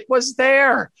that. It was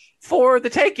there for the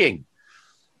taking.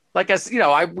 Like, as you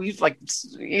know, I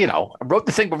wrote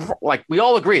the thing before, like we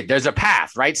all agreed there's a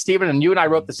path, right? Stephen and you and I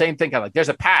wrote the same thing. Kind of like there's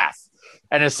a path.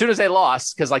 And as soon as they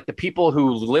lost, because like the people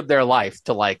who live their life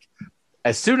to like,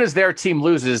 as soon as their team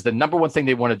loses, the number one thing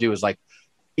they want to do is like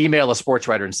email a sports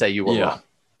writer and say you were wrong,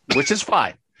 which is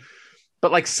fine.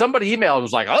 But like somebody emailed and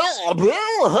was like,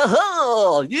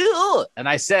 and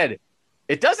I said,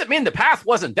 it doesn't mean the path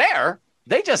wasn't there.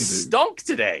 They just stunk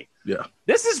today. Yeah.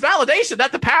 This is validation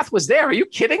that the path was there. Are you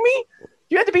kidding me?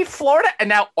 You had to beat Florida, and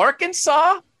now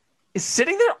Arkansas is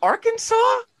sitting there. Arkansas,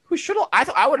 who should have?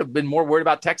 I would have been more worried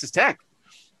about Texas Tech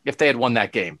if they had won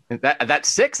that game. That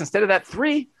 6 instead of that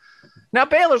 3. Now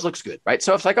Baylor's looks good, right?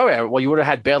 So it's like, oh yeah, well you would have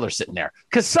had Baylor sitting there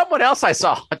because someone else I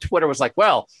saw on Twitter was like,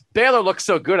 well, Baylor looks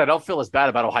so good, I don't feel as bad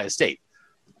about Ohio State.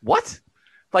 What?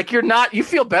 Like you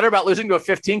feel better about losing to a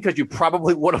 15 because you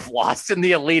probably would have lost in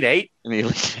the Elite 8.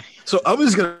 So I'm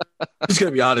just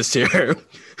gonna be honest here.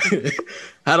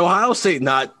 Had Ohio State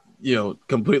not,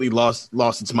 completely lost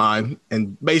its mind,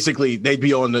 and basically they'd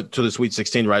be on to the Sweet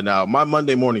 16 right now, my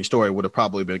Monday morning story would have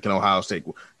probably been, can Ohio State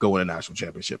go win a national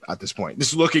championship at this point?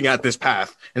 Just looking at this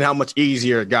path and how much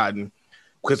easier it gotten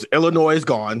because Illinois is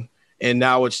gone. And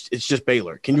now it's just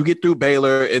Baylor. Can you get through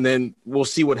Baylor? And then we'll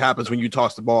see what happens when you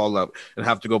toss the ball up and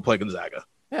have to go play Gonzaga.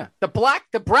 Yeah. The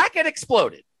bracket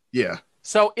exploded. Yeah.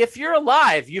 So if you're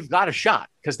alive, you've got a shot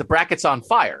because the bracket's on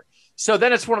fire. So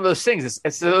then it's one of those things.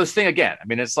 It's those thing again. I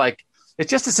mean, it's like,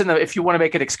 it's just if you want to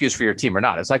make an excuse for your team or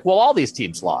not. It's like, well, all these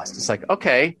teams lost. It's like,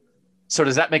 okay, so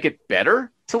does that make it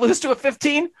better to lose to a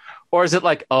 15? Or is it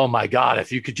like, oh my God,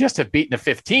 if you could just have beaten a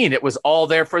 15, it was all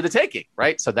there for the taking,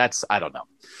 right? So I don't know.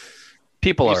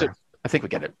 I think we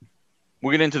get it. We'll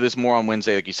get into this more on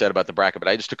Wednesday, like you said, about the bracket, but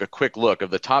I just took a quick look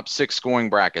of the top 6 scoring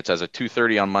brackets as of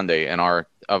 2:30 on Monday, and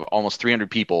of almost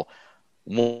 300 people,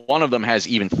 one of them has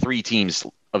even 3 teams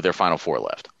of their Final Four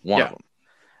left. One of them.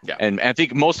 Yeah. And I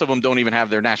think most of them don't even have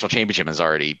their national championship is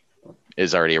already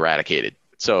eradicated.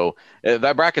 So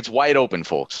that bracket's wide open,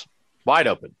 folks. Wide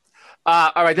open.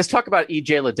 All right, let's talk about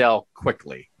EJ Liddell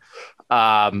quickly.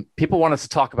 People want us to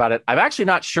talk about it. I'm actually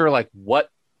not sure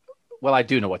Well, I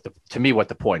do know what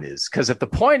the point is, because if the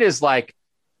point is like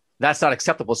that's not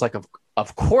acceptable, it's like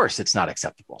of course it's not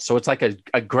acceptable. So it's like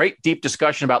a great deep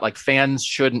discussion about like fans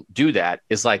shouldn't do that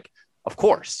is like, of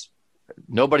course,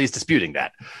 nobody's disputing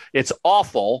that. It's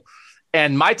awful.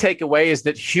 And my takeaway is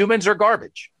that humans are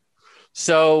garbage.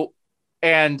 So,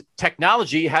 and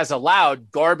technology has allowed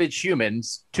garbage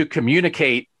humans to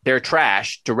communicate their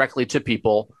trash directly to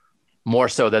people more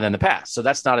so than in the past. So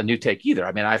that's not a new take either.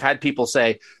 I mean, I've had people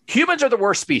say humans are the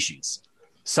worst species.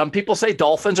 Some people say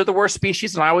dolphins are the worst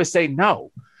species. And I always say,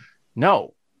 no,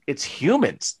 it's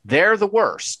humans. They're the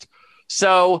worst.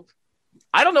 So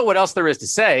I don't know what else there is to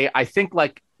say. I think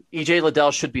like EJ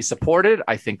Liddell should be supported.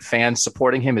 I think fans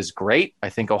supporting him is great. I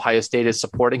think Ohio State is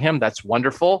supporting him. That's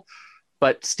wonderful.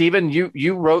 But Stephen,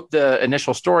 you wrote the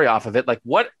initial story off of it. Like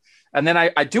what? And then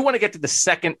I do want to get to the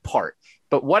second part,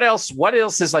 but what else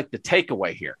is like the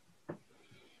takeaway here?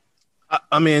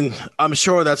 I mean, I'm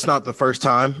sure that's not the first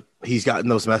time he's gotten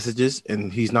those messages,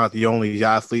 and he's not the only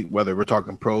athlete, whether we're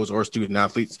talking pros or student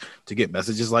athletes, to get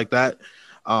messages like that.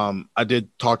 I did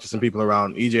talk to some people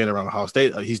around EJ and around Ohio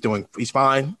State. He's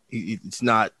fine. It's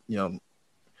not,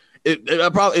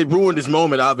 it ruined his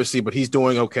moment, obviously, but he's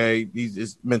doing okay.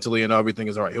 He's mentally and everything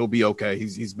is all right. He'll be okay.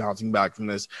 He's bouncing back from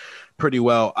this pretty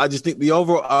well. I just think the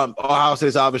overall Ohio State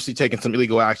is obviously taking some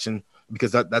illegal action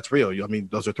because that's real. I mean,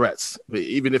 those are threats.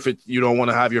 Even if you don't want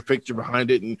to have your picture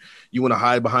behind it and you want to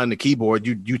hide behind the keyboard,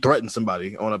 you threaten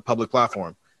somebody on a public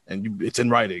platform and it's in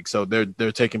writing. So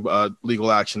they're taking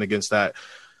legal action against that.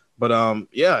 But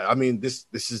I mean, this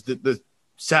is the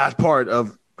sad part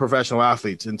of professional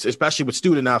athletes, and especially with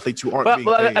student athletes who aren't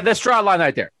being paid. Let's draw a line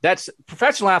right there. That's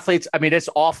professional athletes. I mean, it's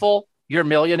awful. You're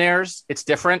millionaires. It's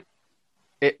different.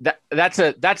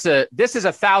 This is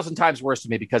 1,000 times worse to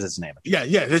me because it's an amateur. Yeah.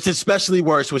 It's especially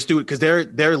worse with students because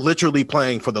they're literally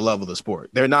playing for the love of the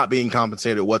sport. They're not being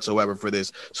compensated whatsoever for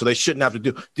this, so they shouldn't have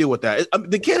to deal with that.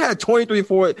 The kid had 23,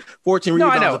 14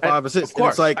 rebounds and 5 assists. Of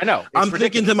course, it's like, I know. I'm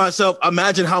thinking to myself,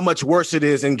 imagine how much worse it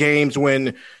is in games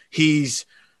when he's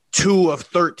 2 of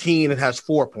 13 and has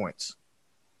 4 points.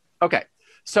 Okay,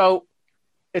 so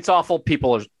it's awful.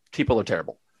 People are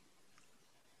terrible.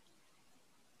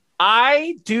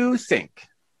 I do think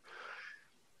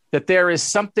that there is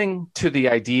something to the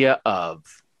idea of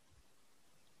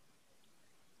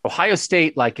Ohio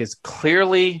State is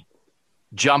clearly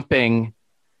jumping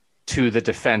to the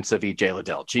defense of EJ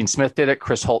Liddell. Gene Smith did it.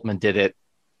 Chris Holtmann did it.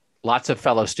 Lots of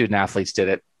fellow student athletes did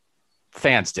it.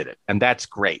 Fans did it. And that's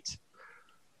great.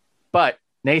 But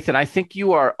Nathan, I think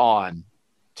you are on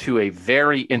to a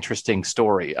very interesting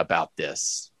story about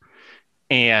this.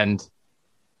 And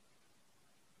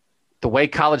the way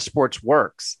college sports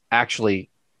works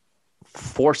actually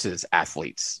forces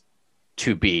athletes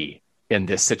to be in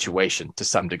this situation to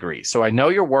some degree. So I know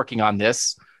you're working on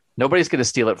this. Nobody's going to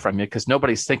steal it from you because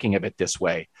nobody's thinking of it this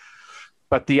way.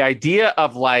 But the idea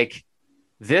of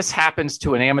this happens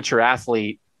to an amateur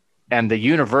athlete and the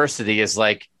university is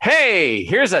like, hey,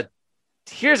 here's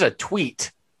a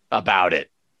tweet about it.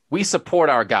 We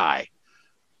support our guy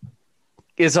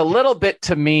is a little bit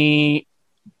to me.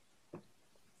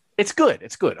 It's good,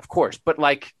 of course. But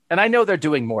and I know they're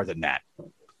doing more than that.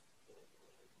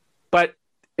 But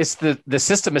it's the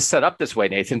system is set up this way,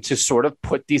 Nathan, to sort of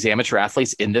put these amateur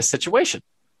athletes in this situation.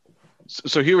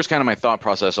 So here was kind of my thought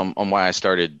process on why I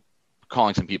started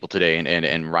calling some people today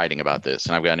and writing about this.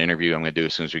 And I've got an interview I'm going to do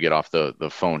as soon as we get off the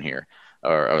phone here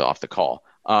or off the call.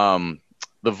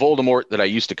 The Voldemort that I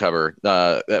used to cover,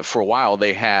 for a while,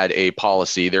 they had a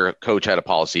policy. Their coach had a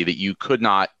policy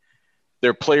that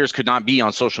their players could not be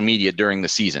on social media during the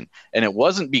season. And it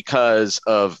wasn't because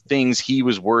of things he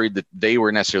was worried that they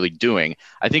were necessarily doing.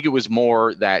 I think it was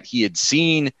more that he had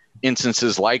seen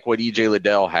instances like what EJ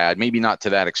Liddell had, maybe not to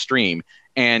that extreme.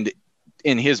 And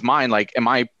in his mind, am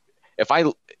I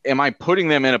putting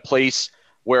them in a place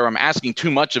where I'm asking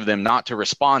too much of them not to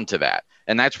respond to that?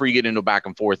 And that's where you get into back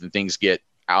and forth and things get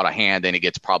out of hand and it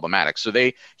gets problematic. So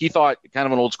he thought, kind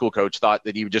of an old school coach, thought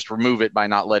that he would just remove it by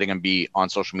not letting him be on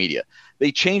social media.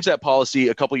 They changed that policy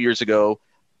a couple years ago,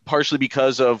 partially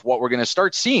because of what we're going to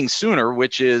start seeing sooner,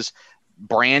 which is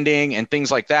branding and things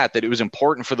like that it was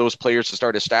important for those players to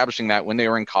start establishing that when they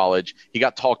were in college. He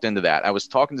got talked into that. I was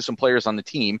talking to some players on the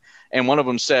team, and one of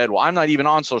them said, well, I'm not even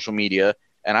on social media,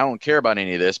 and I don't care about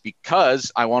any of this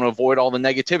because I want to avoid all the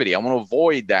negativity. I want to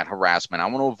avoid that harassment. I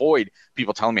want to avoid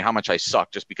people telling me how much I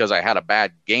suck just because I had a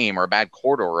bad game or a bad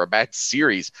quarter or a bad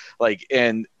series. So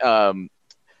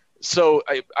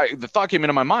the thought came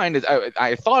into my mind is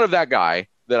I thought of that guy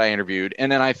that I interviewed,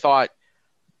 and then I thought,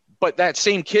 but that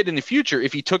same kid in the future,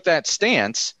 if he took that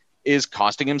stance, is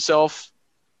costing himself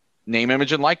name,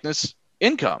 image, and likeness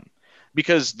income.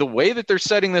 because the way that they're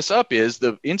setting this up is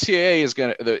the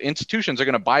institutions are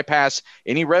going to bypass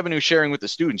any revenue sharing with the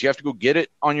students. You have to go get it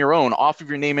on your own off of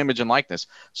your name, image, and likeness.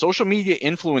 Social media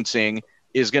influencing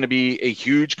is going to be a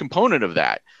huge component of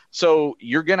that. So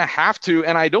you're going to have to,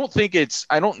 and I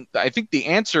think the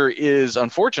answer is,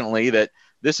 unfortunately, that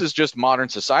this is just modern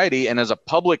society. And as a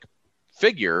public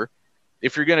figure,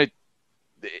 if you're going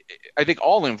to, I think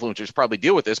all influencers probably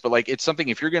deal with this, but like, it's something,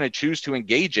 if you're going to choose to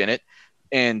engage in it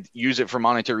and use it for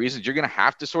monetary reasons, you're going to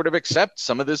have to sort of accept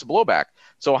some of this blowback.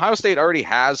 So Ohio State already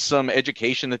has some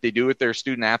education that they do with their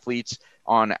student athletes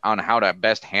on how to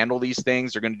best handle these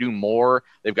things. They're going to do more.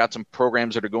 They've got some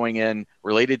programs that are going in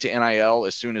related to NIL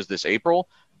as soon as this April.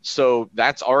 So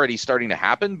that's already starting to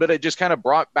happen, but it just kind of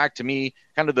brought back to me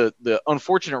kind of the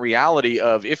unfortunate reality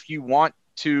of, if you want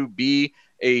to be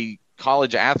a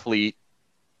college athlete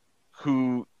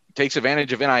who takes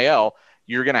advantage of NIL,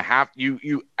 you're going to have,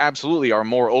 you absolutely are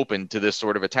more open to this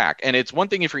sort of attack. And it's one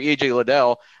thing if you're EJ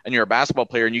Liddell and you're a basketball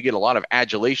player and you get a lot of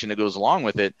adulation that goes along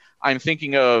with it. I'm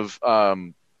thinking of,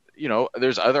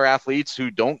 there's other athletes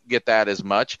who don't get that as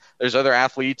much. There's other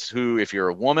athletes who, if you're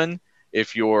a woman,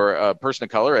 if you're a person of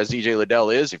color, as EJ Liddell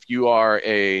is, if you are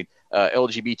a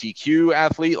LGBTQ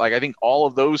athlete, like, I think all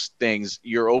of those things,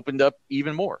 you're opened up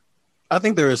even more. I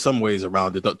think there is some ways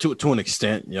around it to an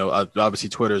extent. Obviously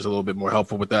Twitter is a little bit more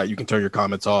helpful with that. You can turn your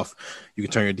comments off. You can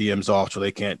turn your DMs off so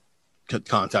they can't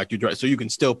contact you directly. So you can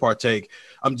still partake.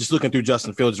 I'm just looking through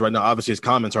Justin Fields right now. Obviously his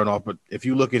comments aren't off, but if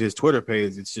you look at his Twitter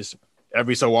page, it's just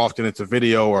every so often it's a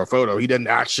video or a photo. He doesn't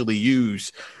actually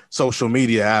use social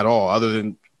media at all, other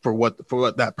than for what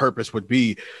that purpose would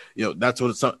be. That's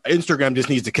what Instagram just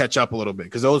needs to catch up a little bit,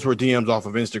 because those were DMs off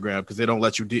of Instagram, because they don't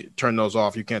let you turn those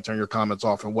off. You can't turn your comments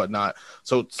off and whatnot.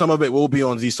 So some of it will be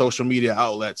on these social media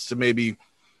outlets to maybe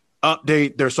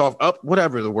update their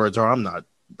whatever the words are.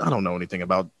 I don't know anything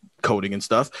about coding and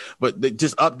stuff, but they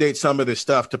just update some of this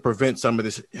stuff to prevent some of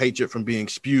this hatred from being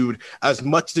spewed as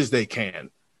much as they can.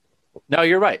 No,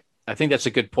 you're right. I think that's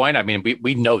a good point. I mean,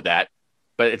 we know that.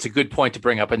 But it's a good point to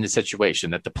bring up in this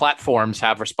situation, that the platforms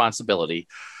have responsibility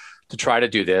to try to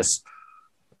do this.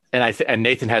 And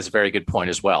Nathan has a very good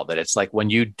point as well, that it's like, when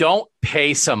you don't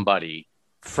pay somebody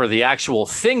for the actual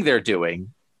thing they're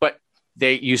doing, but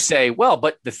you say, well,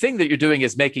 but the thing that you're doing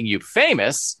is making you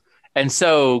famous, and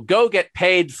so go get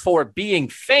paid for being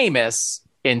famous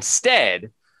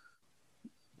instead.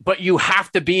 But you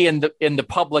have to be in the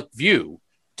public view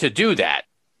to do that.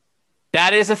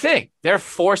 That is a thing. They're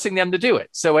forcing them to do it.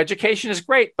 So education is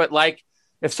great. But like,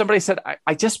 if somebody said,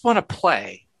 I just want to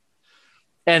play,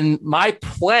 and my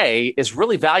play is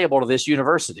really valuable to this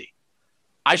university,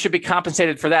 I should be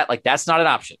compensated for that. Like, that's not an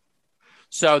option.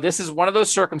 So this is one of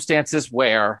those circumstances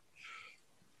where,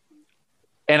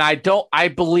 and I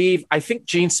think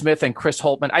Gene Smith and Chris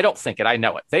Holtmann, I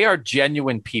know it. They are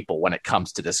genuine people when it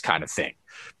comes to this kind of thing.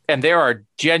 And there are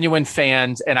genuine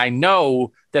fans. And I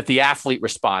know that the athlete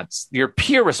response, your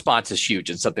peer response, is huge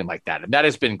in something like that. And that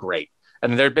has been great.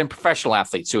 And there have been professional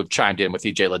athletes who have chimed in with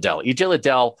EJ Liddell. EJ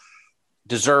Liddell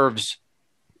deserves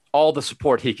all the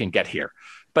support he can get here.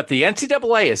 But the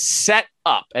NCAA is set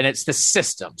up, and it's the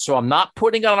system. So I'm not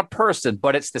putting it on a person,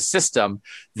 but it's the system.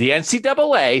 The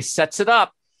NCAA sets it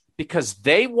up because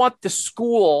they want the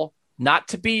school not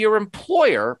to be your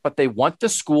employer, but they want the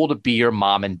school to be your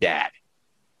mom and dad.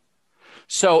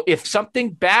 So if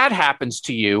something bad happens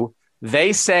to you,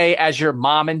 they say, as your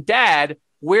mom and dad,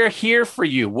 we're here for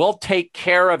you. We'll take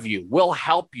care of you. We'll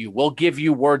help you. We'll give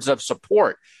you words of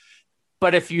support.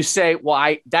 But if you say,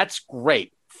 well, that's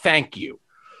great, thank you,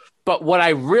 but what I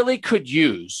really could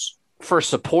use for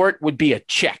support would be a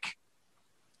check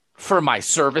for my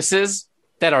services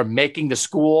that are making the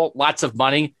school lots of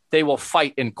money, they will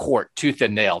fight in court tooth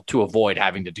and nail to avoid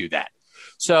having to do that.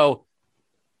 So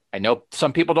I know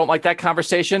some people don't like that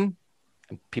conversation,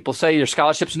 and people say your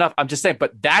scholarship's enough. I'm just saying,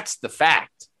 but that's the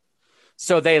fact.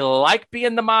 So they like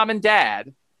being the mom and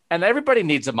dad, and everybody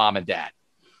needs a mom and dad.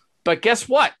 But guess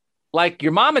what? Like,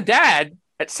 your mom and dad,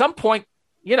 at some point,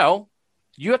 you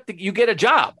get a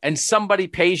job and somebody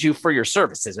pays you for your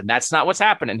services. And that's not what's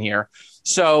happening here.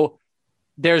 So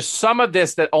there's some of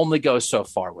this that only goes so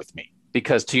far with me,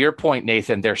 because to your point,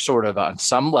 Nathan, they're sort of on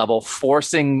some level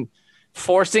forcing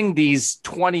these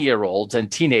 20-year-olds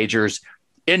and teenagers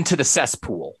into the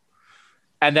cesspool,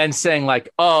 and then saying like,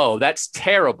 oh, that's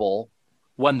terrible,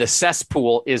 when the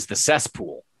cesspool is the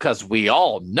cesspool, because we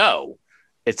all know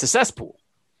it's a cesspool.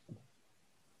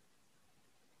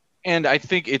 And I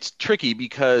think it's tricky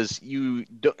because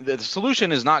the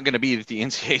solution is not going to be that the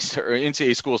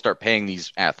NCAA schools start paying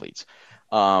these athletes.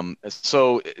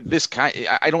 So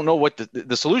I don't know what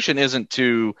the solution isn't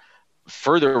to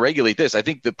further regulate this. I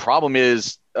think the problem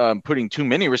is putting too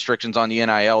many restrictions on the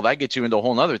NIL. That gets you into a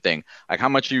whole nother thing. Like, how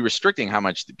much are you restricting how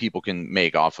much people can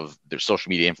make off of their social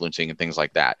media influencing and things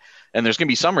like that? And there's going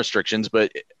to be some restrictions,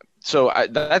 but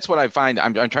that's what I find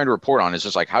I'm trying to report on, is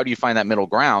just like, how do you find that middle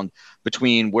ground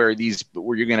between where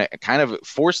you're going to kind of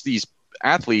force these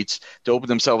athletes to open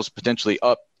themselves potentially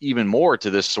up even more to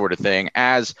this sort of thing,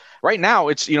 as right now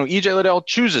it's, EJ Liddell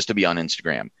chooses to be on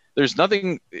Instagram. There's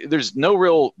no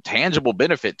real tangible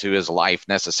benefit to his life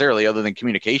necessarily, other than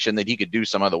communication that he could do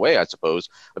some other way, I suppose,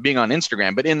 of being on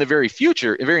Instagram. But in the very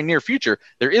near future,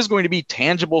 there is going to be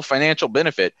tangible financial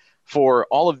benefit for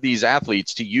all of these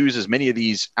athletes to use as many of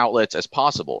these outlets as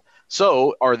possible.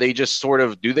 So are they just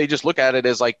do they just look at it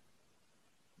as like,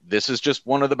 this is just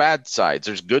one of the bad sides?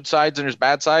 There's good sides and there's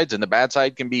bad sides, and the bad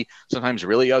side can be sometimes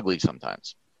really ugly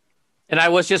sometimes. And I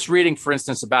was just reading, for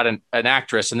instance, about an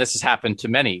actress, and this has happened to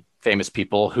many famous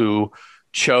people who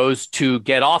chose to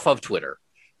get off of Twitter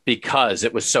because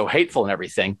it was so hateful and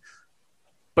everything.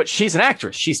 But she's an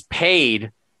actress. She's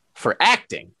paid for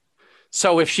acting.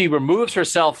 So if she removes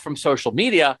herself from social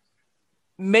media,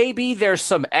 maybe there's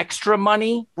some extra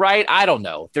money, right? I don't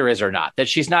know if there is or not, that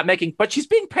she's not making, but she's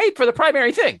being paid for the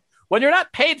primary thing. When you're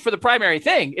not paid for the primary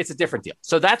thing, it's a different deal.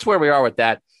 So that's where we are with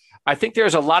that. I think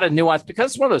there's a lot of nuance,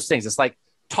 because it's one of those things. It's like,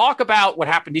 talk about what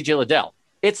happened to DJ Liddell.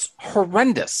 It's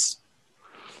horrendous.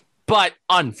 But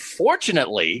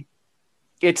unfortunately,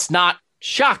 it's not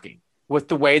shocking with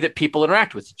the way that people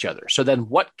interact with each other. So then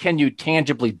what can you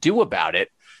tangibly do about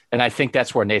it? And I think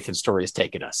that's where Nathan's story has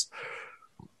taken us.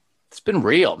 It's been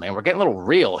real, man. We're getting a little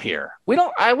real here. We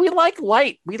like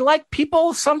light. We like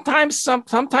people. Sometimes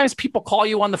people call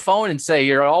you on the phone and say,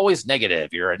 you're always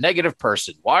negative. You're a negative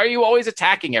person. Why are you always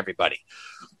attacking everybody?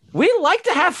 We like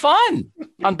to have fun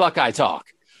on Buckeye Talk.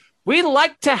 We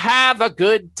like to have a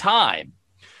good time.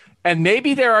 And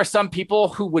maybe there are some people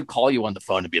who would call you on the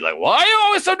phone and be like, why are you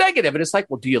always so negative? And it's like,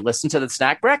 well, do you listen to the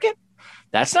snack bracket?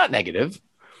 That's not negative.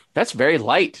 That's very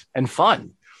light and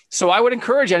fun. So I would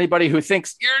encourage anybody who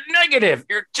thinks you're negative,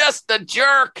 you're just a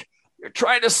jerk, you're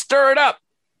trying to stir it up,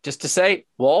 just to say,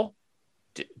 well,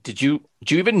 did you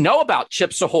even know about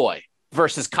Chips Ahoy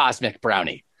versus Cosmic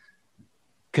Brownie?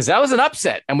 Because that was an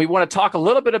upset. And we want to talk a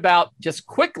little bit about, just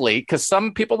quickly, because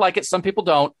some people like it, some people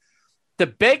don't. The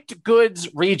baked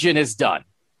goods region is done.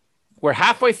 We're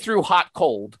halfway through hot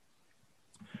cold.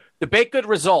 The baked good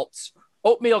results: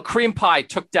 oatmeal cream pie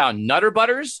took down Nutter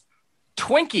Butters.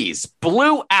 Twinkies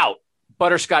blew out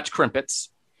Butterscotch Crimpets.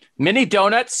 Mini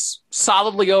Donuts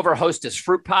solidly over Hostess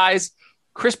Fruit Pies.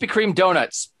 Krispy Kreme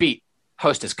Donuts beat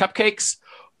Hostess Cupcakes.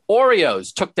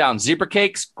 Oreos took down Zebra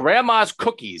Cakes. Grandma's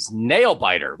Cookies, nail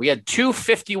biter. We had two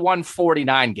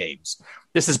 51-49 games.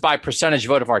 This is by percentage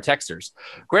vote of our texters.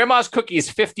 Grandma's Cookies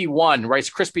 51, Rice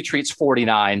Krispie Treats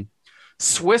 49.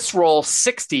 Swiss Roll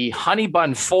 60, Honey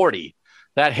Bun 40.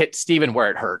 That hit Steven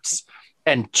where it hurts.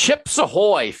 And Chips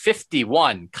Ahoy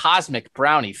 51, Cosmic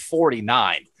Brownie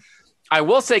 49. I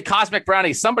will say Cosmic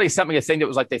Brownie, somebody sent me a thing that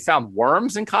was like they found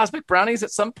worms in Cosmic Brownies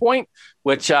at some point,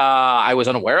 which I was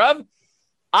unaware of.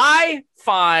 I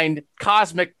find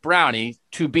Cosmic Brownie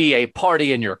to be a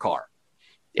party in your car.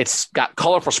 It's got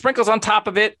colorful sprinkles on top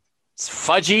of it. It's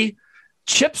fudgy.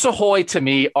 Chips Ahoy to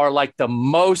me are like the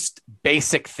most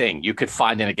basic thing you could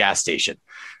find in a gas station.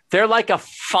 They're like a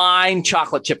fine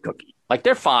chocolate chip cookie. Like,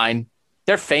 they're fine.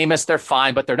 They're famous. They're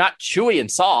fine, but they're not chewy and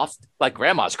soft like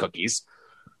Grandma's Cookies.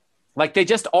 Like, they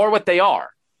just are what they are.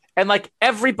 And like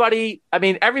everybody,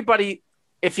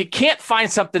 if you can't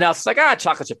find something else, it's like,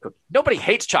 chocolate chip cookie. Nobody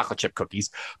hates chocolate chip cookies,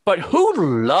 but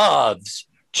who loves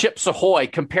Chips Ahoy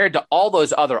compared to all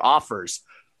those other offers,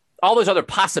 all those other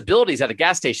possibilities at a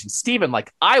gas station? Steven,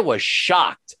 like, I was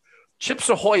shocked. Chips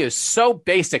Ahoy is so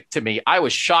basic to me. I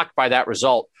was shocked by that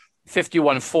result.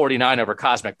 51-49 over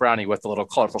Cosmic Brownie with the little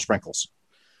colorful sprinkles.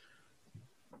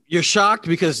 You're shocked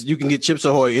because you can get Chips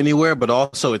Ahoy anywhere, but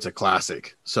also it's a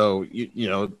classic. So, you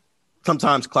know,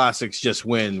 sometimes classics just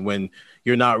win when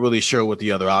you're not really sure what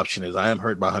the other option is. I am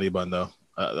hurt by Honey Bun, though.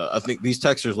 I think these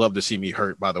texters love to see me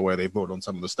hurt by the way they vote on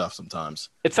some of the stuff sometimes.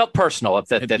 It felt personal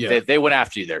that they went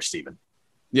after you there, Steven.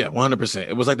 Yeah, 100%.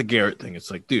 It was like the Garrett thing. It's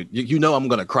like, dude, you know I'm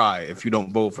going to cry if you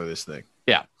don't vote for this thing.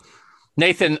 Yeah.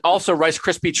 Nathan, also Rice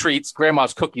Krispie Treats,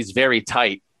 Grandma's Cookies, very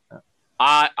tight.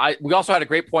 We also had a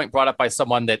great point brought up by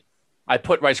someone that I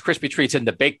put Rice Krispie Treats in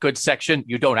the baked goods section.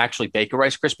 You don't actually bake a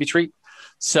Rice Krispie Treat.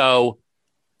 So,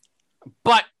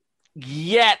 but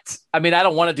yet, I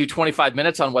don't want to do 25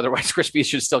 minutes on whether Rice Krispies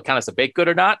should still count as a baked good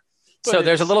or not. So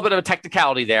there's a little bit of a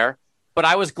technicality there. But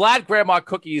I was glad Grandma's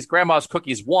Cookies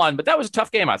won, but that was a tough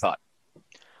game, I thought.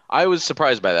 I was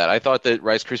surprised by that. I thought that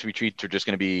Rice Krispie Treats are just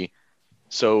going to be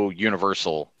so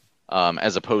universal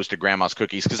as opposed to Grandma's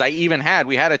Cookies. Because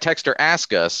we had a texter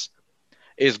ask us,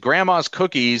 is Grandma's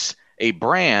Cookies a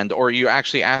brand, or are you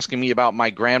actually asking me about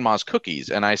my grandma's cookies?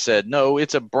 And I said, no,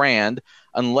 it's a brand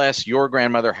unless your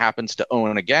grandmother happens to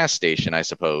own a gas station, I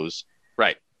suppose.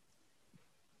 Right.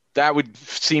 That would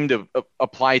seem to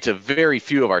apply to very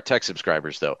few of our tech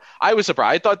subscribers, though. I was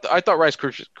surprised. I thought Rice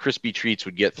Krispie treats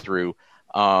would get through.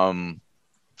 I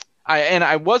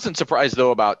wasn't surprised though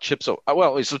about Chips. So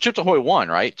Chips Ahoy won,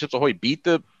 right? Chips Ahoy beat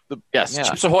the yes. Yeah.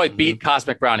 Chips Ahoy beat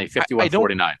Cosmic Brownie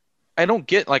 51-49. I don't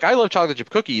get, like, I love chocolate chip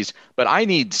cookies, but I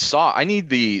need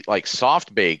the like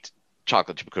soft baked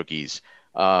chocolate chip cookies.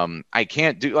 I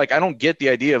can't do, like, I don't get the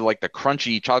idea of like the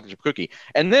crunchy chocolate chip cookie.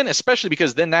 And then especially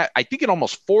because then that, I think it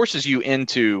almost forces you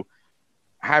into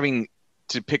having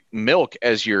to pick milk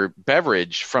as your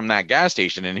beverage from that gas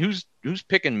station. And who's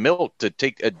picking milk to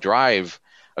take a drive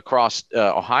across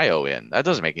Ohio in? That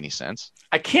doesn't make any sense.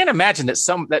 I can't imagine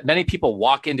that many people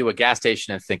walk into a gas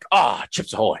station and think, oh,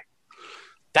 Chips Ahoy.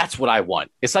 That's what I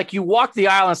want. It's like you walk the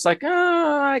aisle and it's like,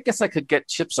 I guess I could get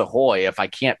Chips Ahoy if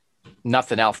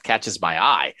nothing else catches my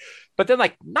eye. But then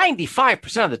like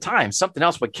 95% of the time, something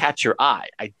else would catch your eye.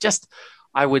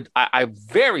 I'm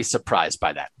very surprised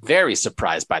by that. Very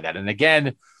surprised by that. And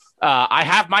again, I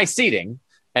have my seating,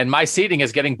 and my seating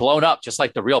is getting blown up just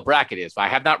like the real bracket is. I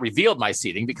have not revealed my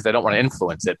seating because I don't want to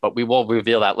influence it, but we will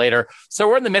reveal that later. So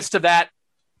we're in the midst of that.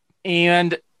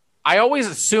 And I always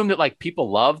assume that like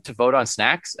people love to vote on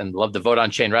snacks and love to vote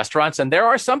on chain restaurants. And there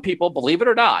are some people, believe it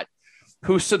or not,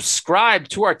 who subscribe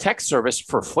to our text service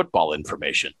for football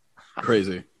information.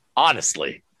 Crazy.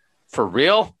 Honestly, for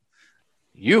real.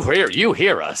 You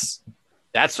hear us.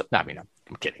 I'm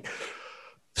kidding.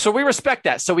 So we respect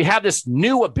that. So we have this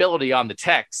new ability on the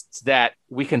texts that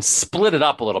we can split it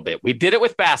up a little bit. We did it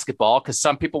with basketball because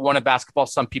some people wanted basketball,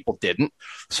 some people didn't.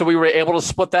 So we were able to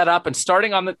split that up. And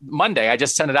starting on the Monday, I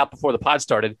just sent it out before the pod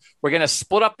started, we're going to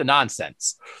split up the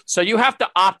nonsense. So you have to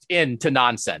opt in to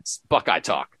nonsense, Buckeye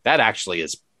Talk. That actually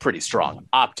is pretty strong.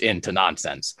 Opt in to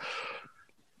nonsense.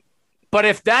 But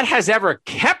if that has ever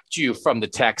kept you from the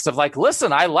text of like,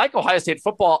 listen, I like Ohio State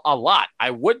football a lot.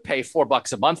 I would pay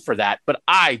 $4 a month for that, but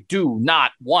I do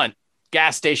not want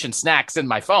gas station snacks in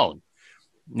my phone.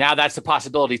 Now that's a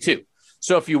possibility too.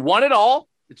 So if you want it all,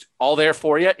 it's all there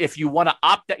for you. If you want to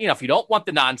opt, if you don't want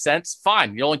the nonsense,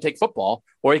 fine. You only take football,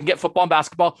 or you can get football and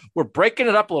basketball. We're breaking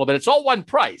it up a little bit. It's all one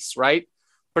price, right?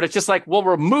 But it's just like, we'll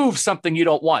remove something you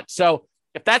don't want. So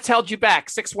if that's held you back,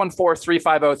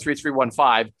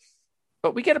 614-350-3315,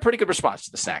 but we get a pretty good response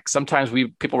to the snacks. Sometimes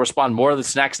people respond more to the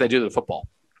snacks than they do to the football.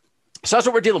 So that's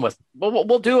what we're dealing with.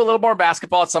 We'll do a little more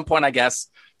basketball at some point, I guess,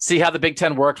 see how the Big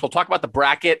Ten works. We'll talk about the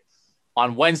bracket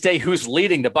on Wednesday, who's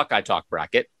leading the Buckeye Talk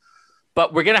bracket.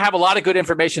 But we're going to have a lot of good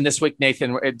information this week,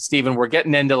 Nathan and Stephen. We're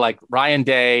getting into like Ryan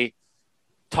Day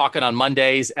talking on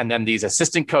Mondays, and then these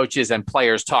assistant coaches and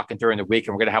players talking during the week.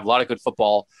 And we're going to have a lot of good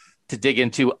football to dig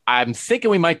into. I'm thinking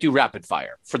we might do rapid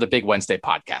fire for the big Wednesday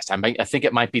podcast. I think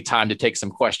it might be time to take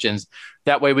some questions.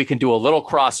 That way we can do a little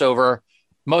crossover,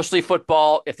 mostly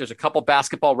football. If there's a couple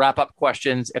basketball wrap-up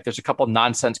questions, if there's a couple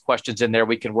nonsense questions in there,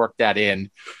 we can work that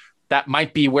in. That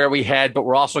might be where we head, but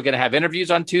we're also going to have interviews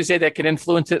on Tuesday that can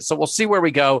influence it. So we'll see where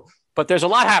we go, but there's a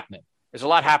lot happening. There's a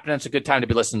lot happening. It's a good time to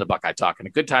be listening to Buckeye Talk and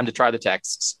a good time to try the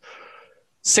texts.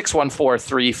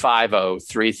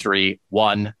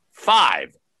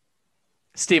 614-350-3315.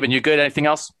 Steven, you good? Anything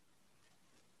else?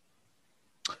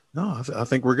 No, I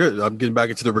think we're good. I'm getting back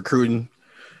into the recruiting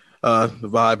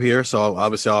vibe here. So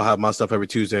obviously I'll have my stuff every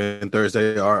Tuesday and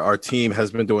Thursday. Our team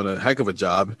has been doing a heck of a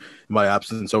job in my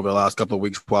absence over the last couple of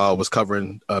weeks while I was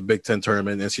covering a Big Ten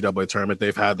tournament, NCAA tournament.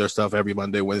 They've had their stuff every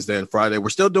Monday, Wednesday, and Friday. We're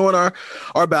still doing our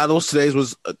battles.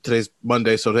 Today's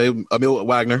Monday. So today, Emil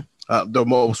Wagner, the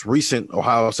most recent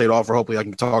Ohio State offer. Hopefully I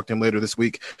can talk to him later this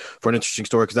week for an interesting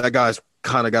story, because that guy's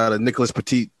kind of got a Nicholas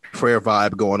Petit Frere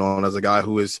vibe going on as a guy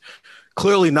who is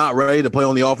clearly not ready to play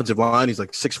on the offensive line. He's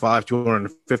like 6'5",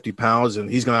 250 pounds, and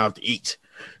he's going to have to eat.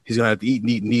 He's going to have to eat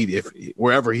if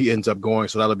wherever he ends up going.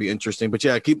 So that'll be interesting. But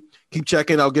yeah, keep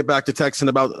checking. I'll get back to texting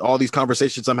about all these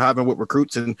conversations I'm having with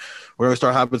recruits, and we're going to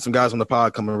start having some guys on the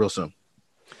pod coming real soon.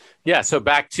 Yeah, so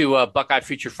back to Buckeye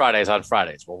Feature Fridays on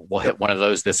Fridays. We'll hit one of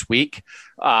those this week.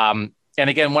 And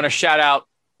again, want to shout out,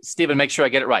 Stephen, make sure I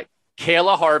get it right.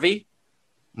 Kayla Harvey,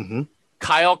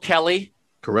 Kyle Kelly.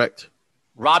 Correct.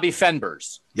 Robbie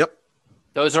Fenbers. Yep.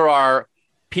 Those are our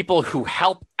people who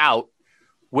help out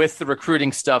with the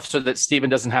recruiting stuff so that Steven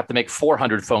doesn't have to make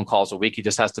 400 phone calls a week. He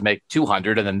just has to make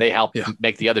 200, and then they help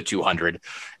make the other 200.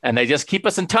 And they just keep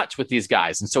us in touch with these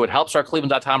guys. And so it helps our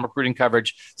Cleveland.com recruiting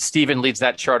coverage. Steven leads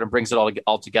that chart and brings it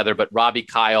all together. But Robbie,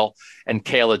 Kyle, and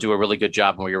Kayla do a really good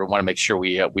job. And we want to make sure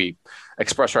we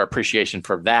express our appreciation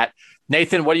for that.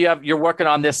 Nathan, what do you have? You're working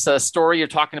on this story. You're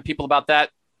talking to people about that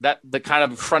the kind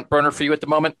of front burner for you at the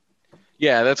moment?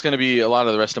 Yeah, that's going to be a lot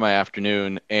of the rest of my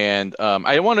afternoon. And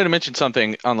I wanted to mention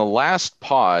something on the last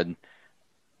pod.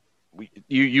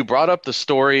 You brought up the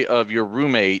story of your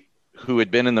roommate who had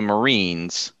been in the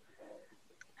Marines.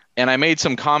 And I made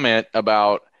some comment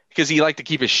about, because he liked to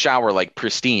keep his shower like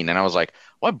pristine. And I was like,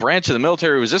 what branch of the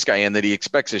military was this guy in that he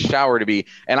expects his shower to be?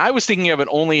 And I was thinking of it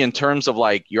only in terms of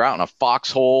like you're out in a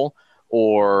foxhole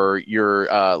or you're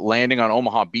landing on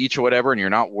Omaha Beach or whatever, and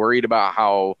you're not worried about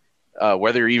how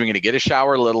whether you're even going to get a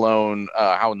shower, let alone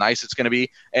how nice it's going to be.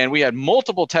 And we had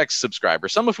multiple text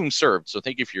subscribers, some of whom served, so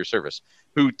thank you for your service,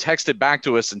 who texted back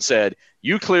to us and said,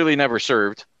 you clearly never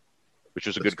served, which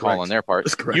was a good call on their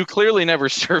part. You clearly never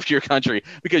served your country,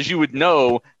 because you would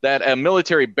know that a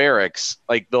military barracks,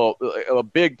 like a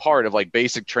big part of like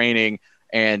basic training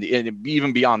and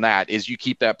even beyond that is you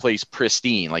keep that place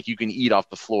pristine. Like you can eat off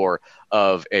the floor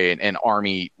of an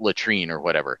army latrine or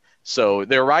whatever. So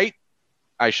they're right.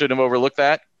 I shouldn't have overlooked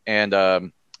that, and I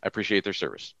appreciate their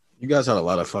service. You guys had a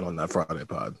lot of fun on that Friday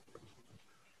pod.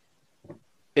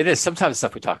 It is sometimes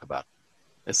stuff we talk about.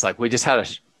 It's like we just had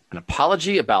an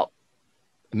apology about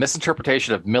a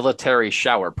misinterpretation of military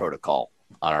shower protocol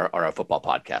on our football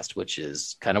podcast, which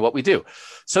is kind of what we do.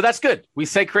 So that's good. We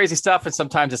say crazy stuff, and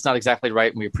sometimes it's not exactly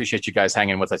right, and we appreciate you guys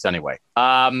hanging with us anyway.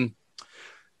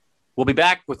 We'll be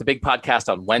back with the big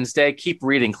podcast on Wednesday. Keep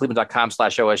reading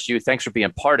Cleveland.com/OSU. Thanks for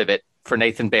being part of it. For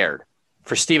Nathan Baird,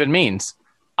 for Stephen Means,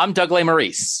 I'm Doug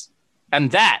Lesmerises.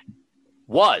 And that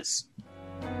was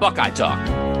Buckeye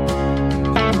Talk.